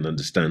as we can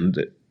understand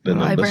it.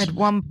 I read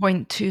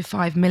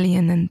 1.25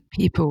 million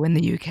people in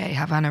the UK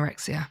have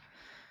anorexia,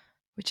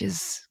 which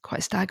is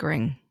quite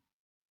staggering,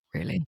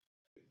 really.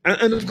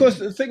 And of course,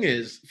 the thing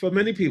is, for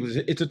many people,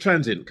 it's a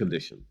transient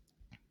condition.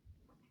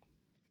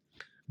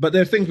 But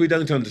there are things we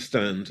don't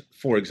understand.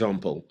 For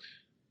example,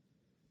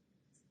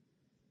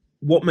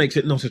 what makes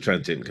it not a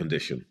transient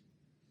condition?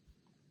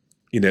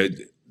 You know,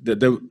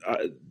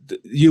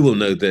 you will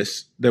know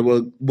this. There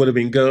would have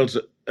been girls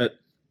at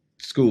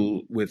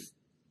school with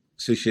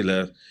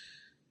Sushila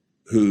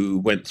who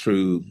went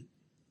through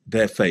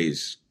their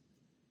phase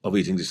of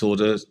eating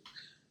disorders,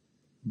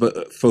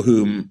 but for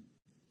whom,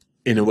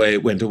 in a way,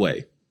 it went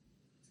away.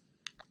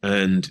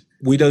 And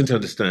we don't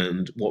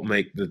understand what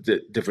make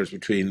the difference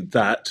between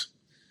that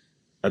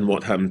and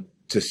what happened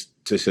to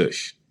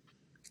Sush.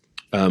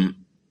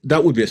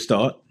 That would be a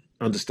start,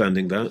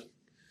 understanding that.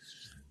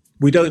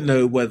 We don't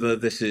know whether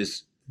this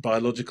is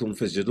biological and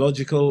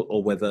physiological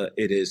or whether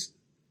it is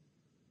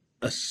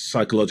a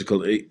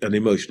psychological and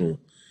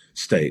emotional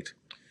state.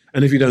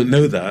 And if you don't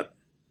know that,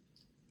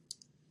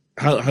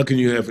 how can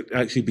you ever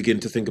actually begin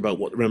to think about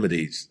what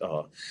remedies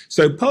are?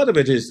 So part of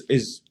it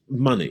is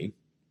money.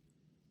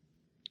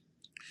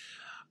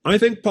 I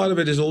think part of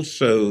it is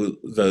also,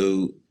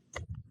 though,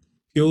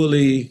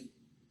 purely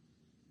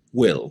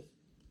will.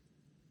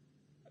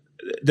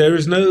 There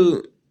is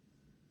no...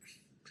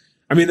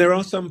 I mean, there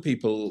are some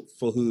people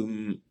for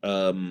whom...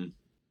 I'm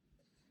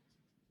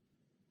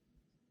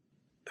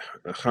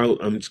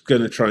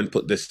going to try and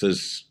put this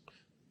as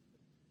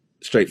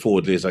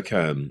straightforwardly as I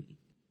can.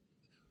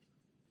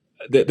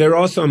 There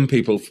are some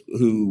people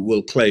who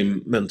will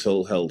claim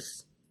mental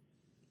health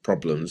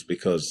problems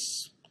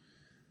because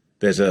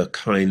there's a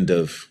kind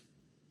of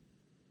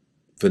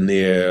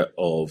veneer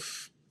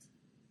of,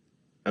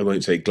 I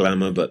won't say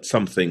glamour, but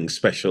something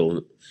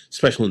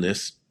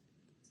specialness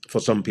for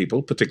some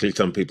people, particularly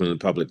some people in the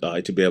public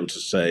eye, to be able to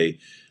say,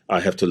 I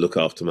have to look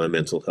after my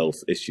mental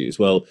health issues.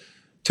 Well,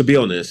 to be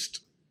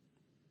honest,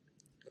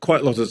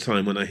 quite a lot of the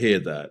time when I hear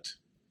that,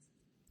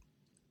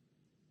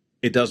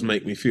 it does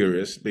make me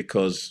furious,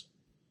 because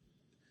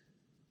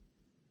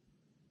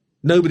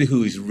nobody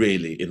who is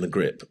really in the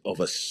grip of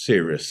a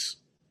serious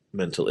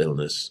mental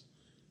illness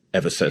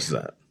ever says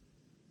that.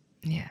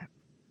 Yeah.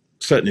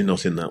 Certainly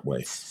not in that way.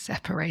 It's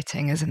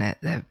separating, isn't it?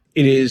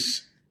 It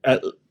is,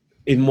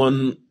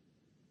 in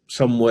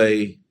some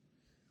way.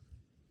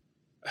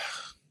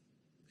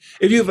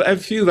 If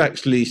you've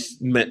actually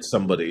met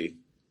somebody,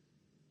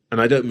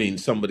 and I don't mean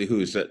somebody who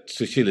is at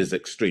Sushila's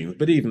extreme,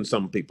 but even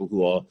some people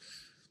who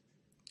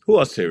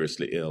are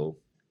seriously ill,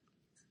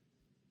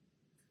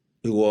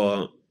 who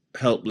are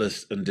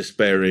helpless and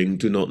despairing,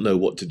 do not know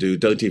what to do,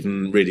 don't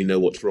even really know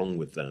what's wrong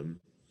with them.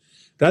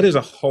 That is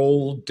a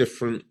whole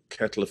different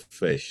kettle of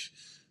fish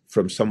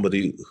from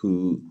somebody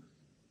who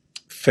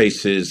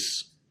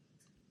faces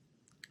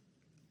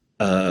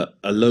a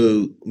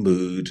low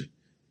mood,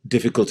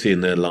 difficulty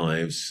in their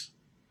lives,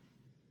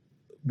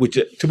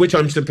 to which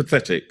I'm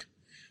sympathetic,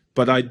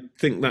 but I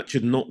think that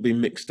should not be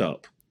mixed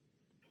up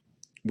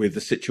with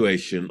the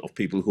situation of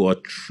people who are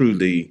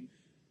truly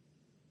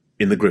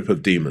in the grip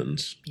of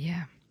demons.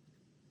 Yeah.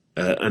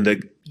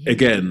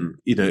 Again,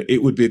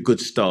 it would be a good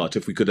start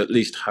if we could at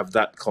least have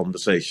that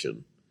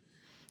conversation,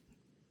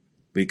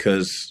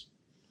 because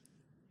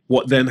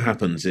what then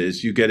happens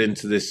is you get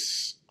into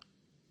this,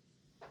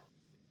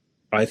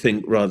 I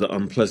think, rather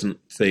unpleasant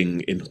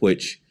thing in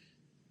which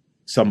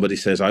somebody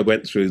says, I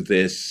went through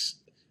this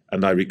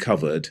and I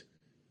recovered,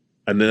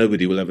 and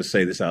nobody will ever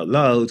say this out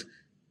loud,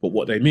 but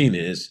what they mean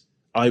is,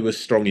 I was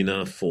strong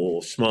enough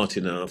or smart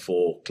enough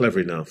or clever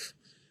enough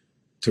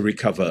to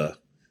recover.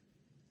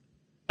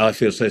 I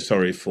feel so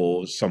sorry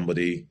for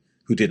somebody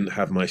who didn't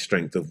have my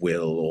strength of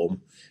will, or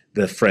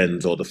the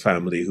friends or the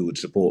family who would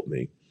support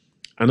me.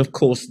 And of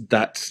course,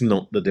 that's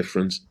not the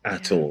difference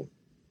at Yeah. all.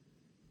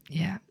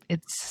 Yeah.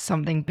 It's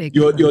something bigger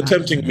You're, than you're that,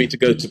 tempting isn't me it? to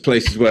go to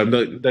places where I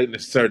don't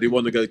necessarily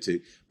want to go to,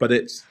 but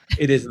it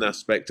is an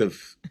aspect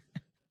of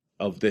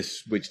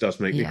this which does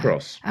make me Yeah.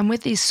 cross. And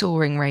with these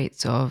soaring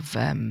rates of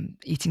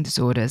eating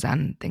disorders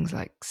and things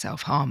like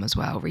self harm as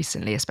well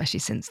recently,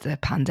 especially since the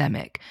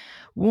pandemic,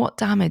 what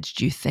damage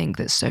do you think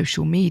that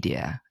social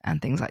media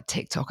and things like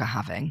TikTok are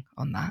having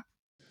on that?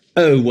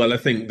 Oh well, I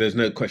think there's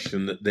no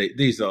question that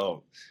these are.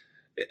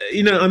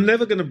 I'm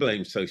never going to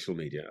blame social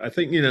media. I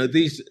think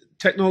these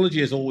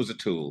technology is always a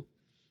tool,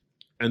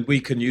 and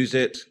we can use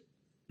it,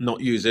 not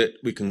use it.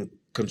 We can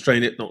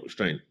constrain it, not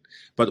restrain it.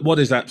 But what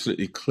is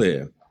absolutely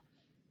clear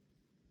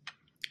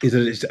is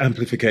that it's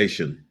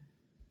amplification,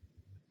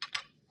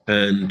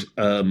 and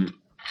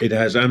it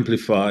has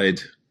amplified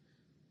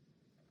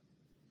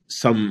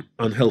some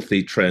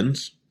unhealthy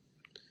trends.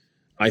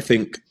 I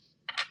think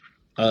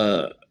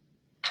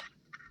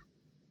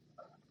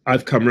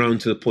I've come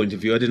around to the point of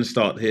view. I didn't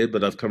start here,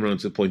 but I've come around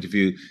to the point of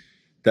view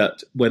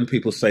that when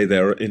people say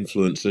they're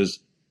influencers,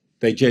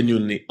 they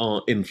genuinely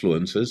are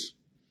influencers,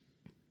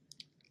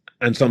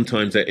 and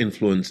sometimes their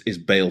influence is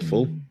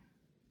baleful. Mm.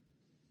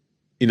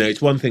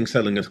 It's one thing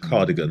selling a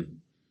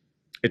cardigan;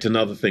 it's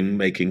another thing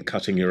making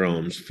cutting your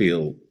arms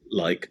feel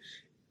like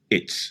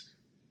it's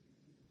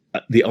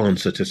the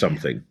answer to Yeah.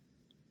 something.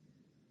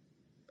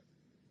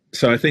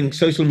 So I think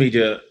social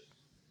media,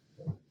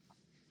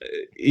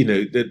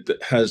 that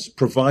has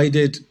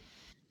provided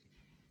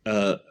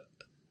an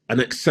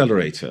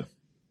accelerator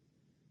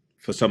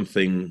for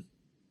something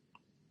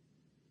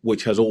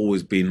which has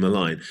always been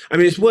malign. I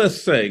mean, it's worth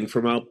saying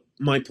from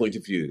my point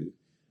of view,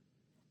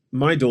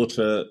 my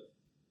daughter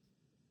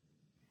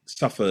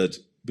suffered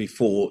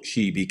before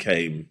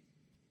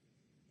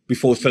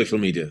before social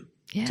media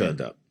Yeah.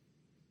 turned up.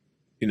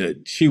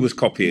 She was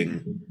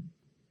copying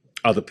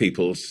other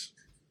people's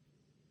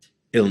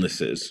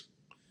illnesses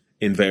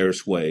in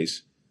various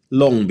ways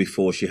long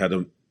before she had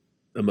a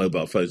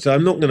mobile phone. So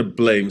I'm not going to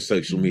blame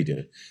social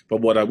media, but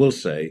what I will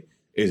say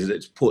is that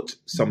it's put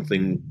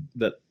something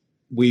that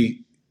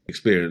we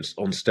experienced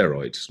on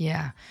steroids.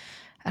 Yeah.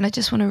 And I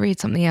just want to read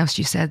something else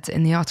you said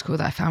in the article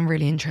that I found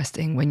really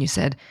interesting when you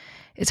said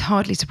it's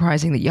hardly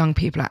surprising that young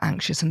people are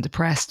anxious and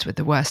depressed with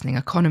the worsening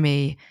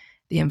economy,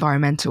 the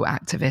environmental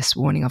activists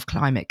warning of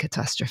climate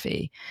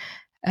catastrophe,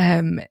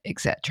 et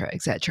cetera,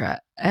 et cetera.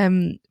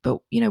 But,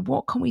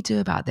 what can we do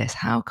about this?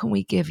 How can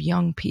we give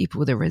young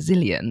people the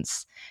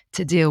resilience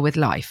to deal with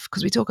life?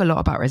 Because we talk a lot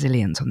about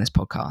resilience on this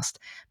podcast,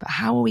 but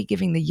how are we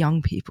giving the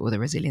young people the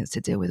resilience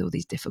to deal with all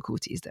these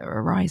difficulties that are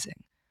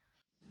arising?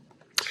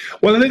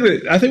 Well,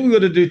 I think we've got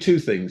to do two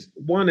things.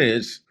 One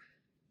is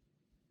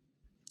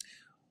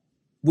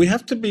we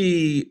have to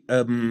be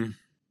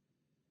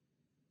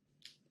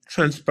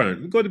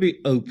transparent. We've got to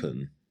be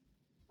open,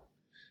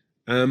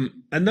 and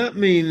that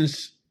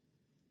means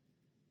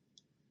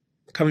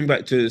coming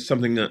back to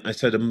something that I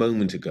said a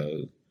moment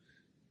ago,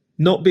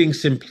 not being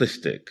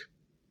simplistic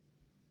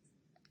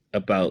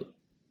about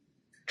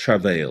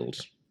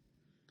travails.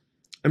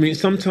 I mean,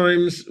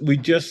 sometimes we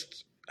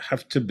just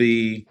have to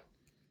be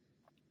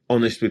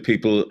honest with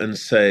people and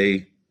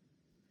say,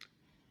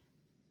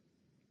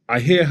 I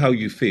hear how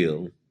you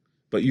feel,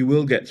 but you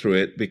will get through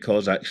it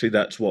because actually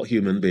that's what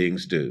human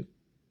beings do.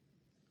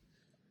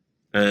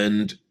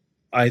 And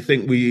I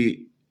think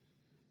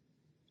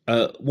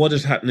what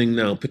is happening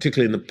now,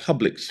 particularly in the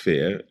public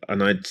sphere,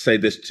 and I'd say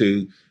this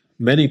to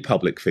many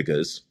public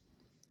figures,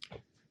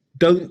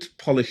 don't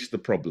polish the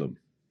problem.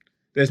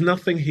 There's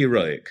nothing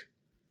heroic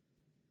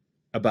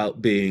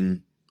about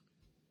being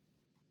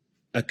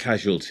a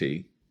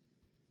casualty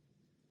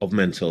of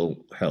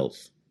mental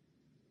health.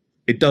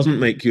 It doesn't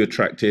make you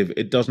attractive.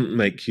 It doesn't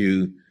make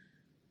you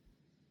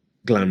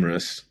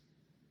glamorous.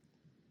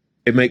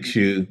 It makes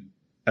you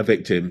a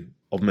victim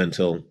of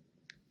mental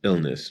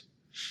illness.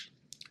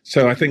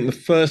 So I think the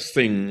first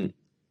thing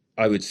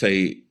I would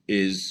say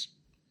is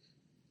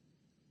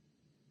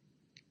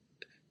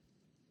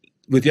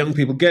with young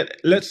people,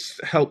 let's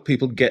help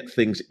people get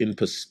things in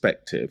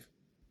perspective.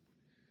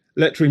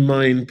 Let's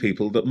remind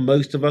people that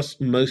most of us,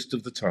 most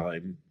of the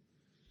time,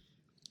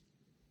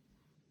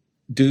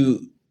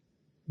 do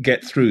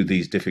get through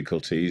these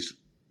difficulties.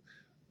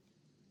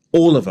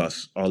 All of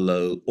us are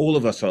low. All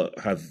of us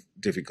have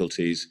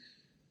difficulties,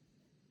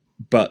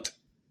 but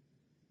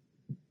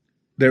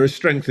there is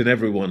strength in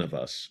every one of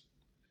us.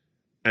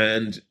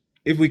 And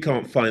if we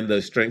can't find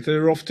those strengths,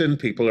 there are often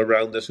people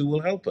around us who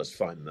will help us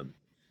find them.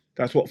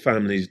 That's what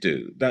families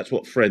do. That's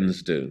what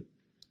friends do.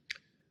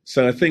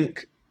 So I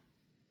think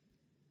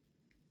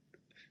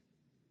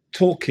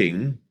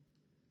talking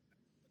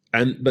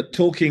but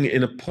talking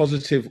in a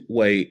positive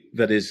way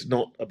that is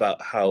not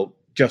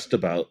just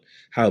about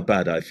how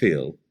bad I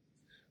feel,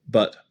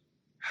 but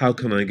how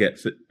can I get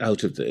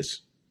out of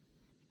this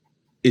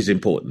is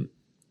important.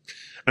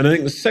 And I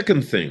think the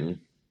second thing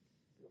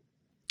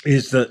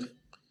is that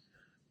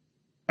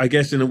I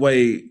guess in a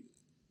way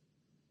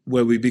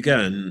where we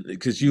began,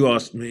 because you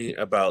asked me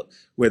about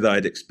whether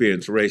I'd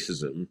experienced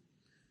racism,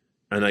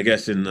 and I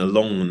guess in a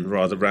long and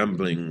rather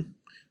rambling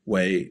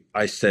way,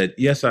 I said,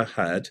 yes, I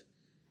had,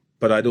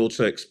 but I'd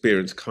also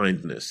experienced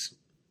kindness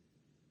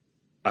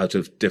out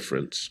of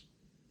difference.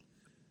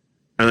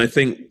 And I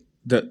think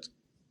that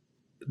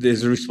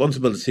there's a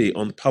responsibility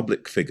on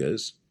public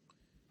figures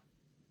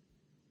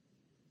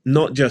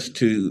not just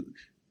to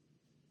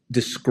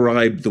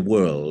describe the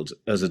world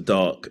as a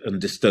dark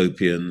and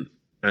dystopian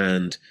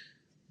and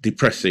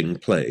depressing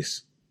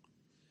place,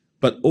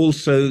 but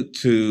also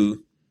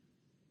to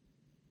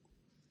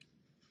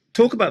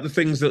talk about the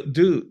things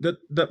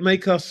that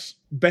make us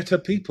better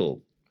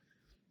people,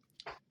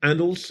 and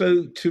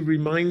also to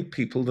remind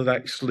people that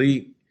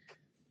actually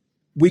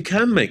we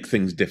can make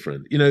things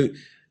different. You know,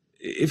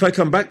 if I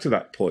come back to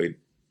that point,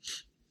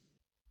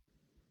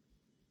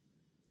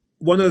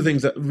 one of the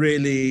things that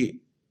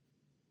really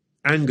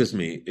angers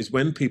me is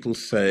when people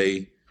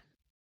say,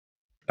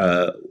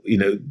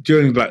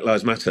 during Black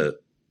Lives Matter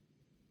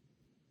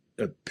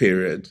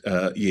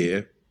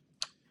year,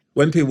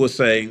 when people were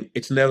saying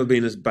it's never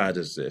been as bad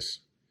as this,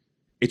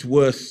 it's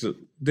worse.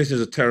 This is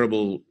a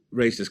terrible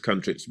racist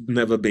country. It's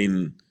never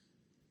been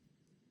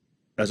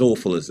as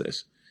awful as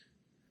this.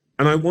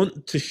 And I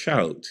want to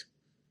shout,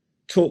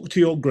 talk to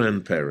your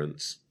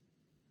grandparents.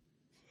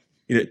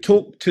 You know,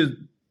 talk to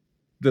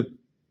the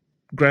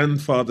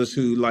grandfathers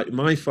who, like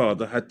my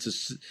father, had to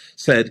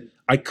said,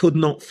 I could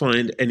not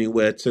find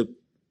anywhere to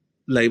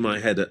lay my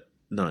head at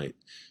night.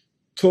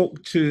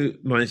 Talk to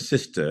my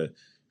sister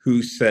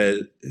who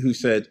said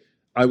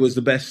I was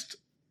the best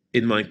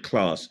in my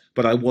class,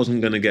 but I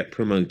wasn't going to get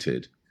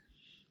promoted.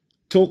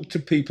 Talk to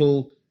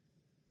people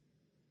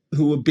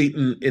who were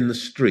beaten in the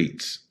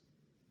streets.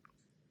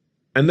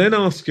 And then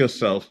ask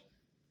yourself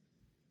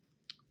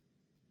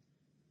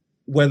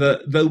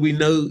whether, though we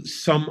know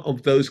some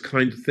of those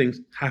kind of things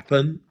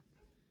happen,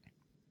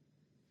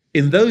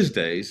 in those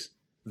days,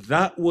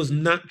 that was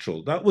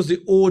natural. That was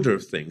the order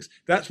of things.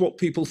 That's what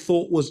people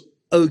thought was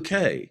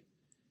okay.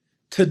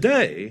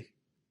 Today,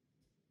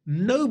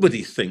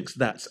 nobody thinks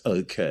that's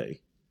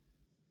okay.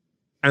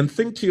 And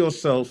think to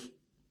yourself,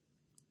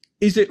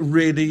 is it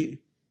really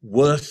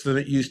worse than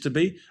it used to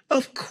be?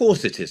 Of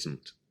course it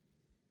isn't.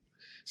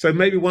 So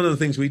maybe one of the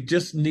things we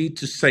just need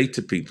to say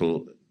to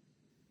people,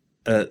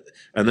 and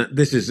that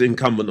this is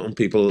incumbent on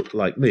people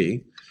like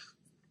me,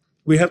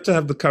 we have to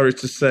have the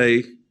courage to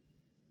say,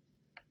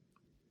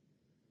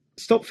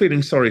 stop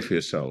feeling sorry for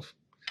yourself.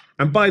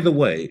 And by the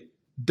way,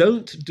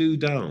 don't do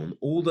down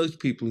all those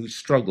people who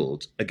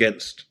struggled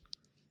against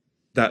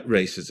that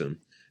racism.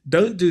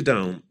 Don't do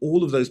down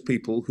all of those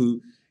people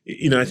who,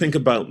 you know, I think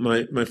about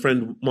my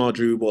friend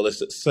Marjorie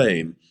Wallace at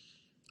Sane,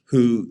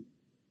 who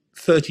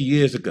 30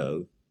 years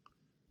ago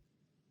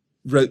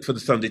wrote for the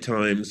Sunday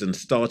Times and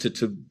started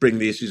to bring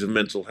the issues of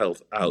mental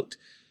health out.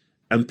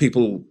 And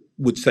people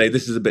would say,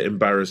 this is a bit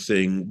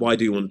embarrassing. Why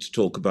do you want to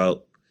talk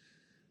about,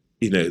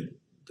 you know,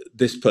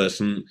 this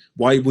person?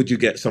 Why would you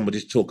get somebody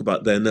to talk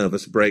about their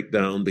nervous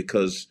breakdown?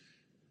 Because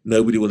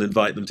nobody will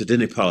invite them to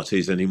dinner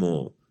parties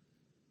anymore.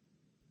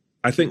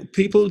 I think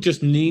people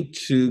just need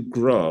to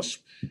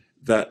grasp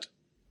that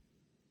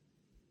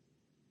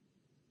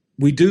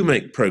we do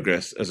make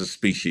progress as a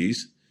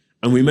species,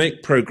 and we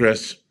make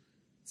progress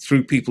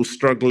through people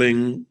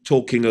struggling,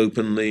 talking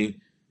openly,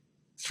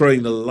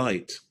 throwing the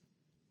light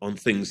on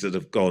things that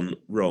have gone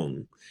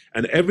wrong.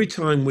 And every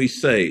time we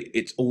say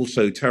it's all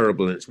so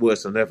terrible and it's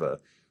worse than ever,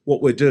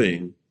 what we're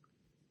doing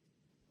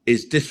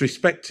is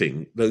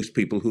disrespecting those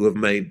people who have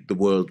made the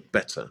world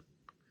better.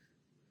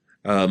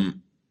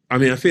 I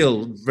mean, I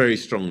feel very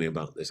strongly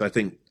about this. I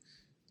think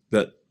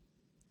that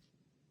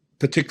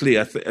particularly,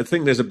 I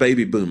think there's a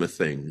baby boomer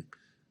thing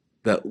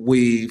that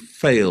we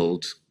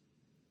failed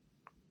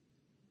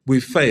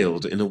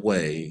in a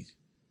way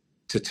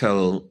to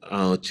tell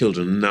our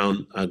children, now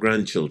our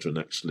grandchildren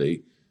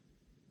actually,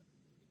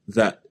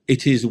 that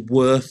it is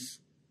worth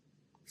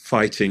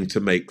fighting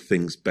to make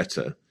things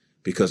better,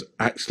 because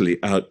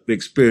actually our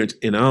experience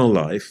in our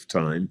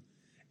lifetime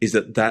is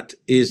that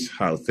is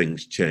how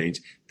things change.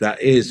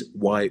 That is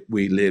why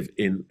we live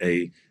in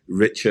a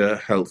richer,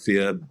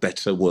 healthier,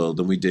 better world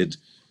than we did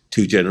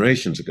 2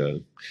 generations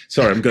ago.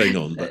 Sorry, I'm going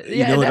on, but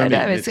you know what I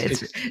mean?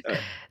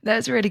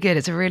 That's really good.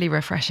 It's a really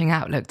refreshing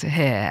outlook to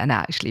hear, and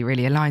actually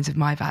really aligns with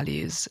my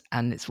values.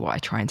 And it's what I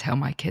try and tell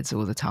my kids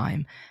all the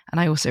time. And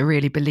I also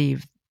really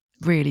believe,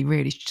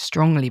 really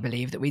strongly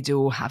believe, that we do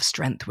all have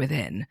strength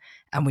within,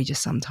 and we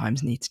just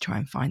sometimes need to try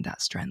and find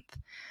that strength.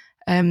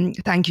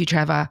 Thank you,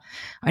 Trevor.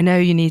 I know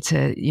you need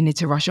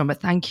to rush on,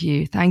 but thank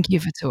you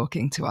for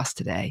talking to us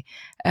today.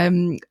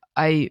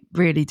 I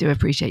really do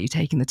appreciate you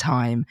taking the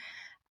time.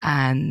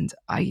 And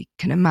I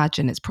can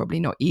imagine it's probably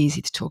not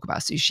easy to talk about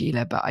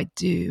Sushila, but I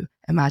do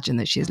imagine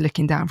that she's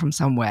looking down from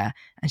somewhere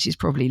and she's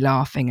probably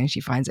laughing, and she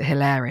finds it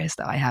hilarious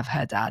that I have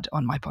her dad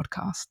on my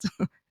podcast.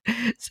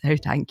 So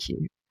thank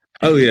you.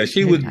 Oh yeah,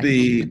 she would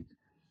be.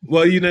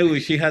 Well, you know,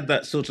 she had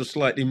that sort of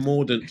slightly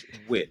mordant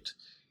wit.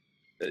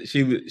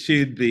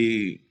 She'd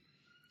be.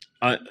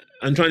 I'm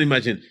trying to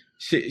imagine.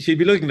 she'd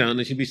be looking down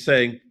and she'd be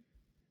saying,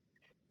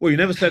 "Well, you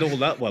never said all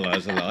that while I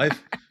was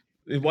alive.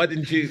 Why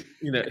didn't you?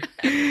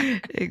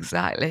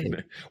 Exactly.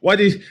 Why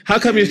do you? How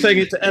come you're saying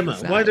it to Emma?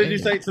 Why don't you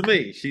Exactly. say it to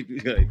me?" She'd be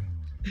going,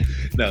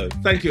 "No,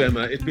 thank you,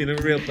 Emma. It's been a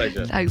real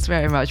pleasure." Thanks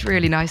very much.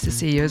 Really nice to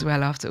see you as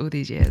well after all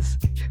these years.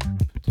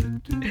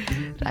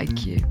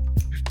 Thank you.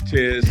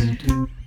 Cheers.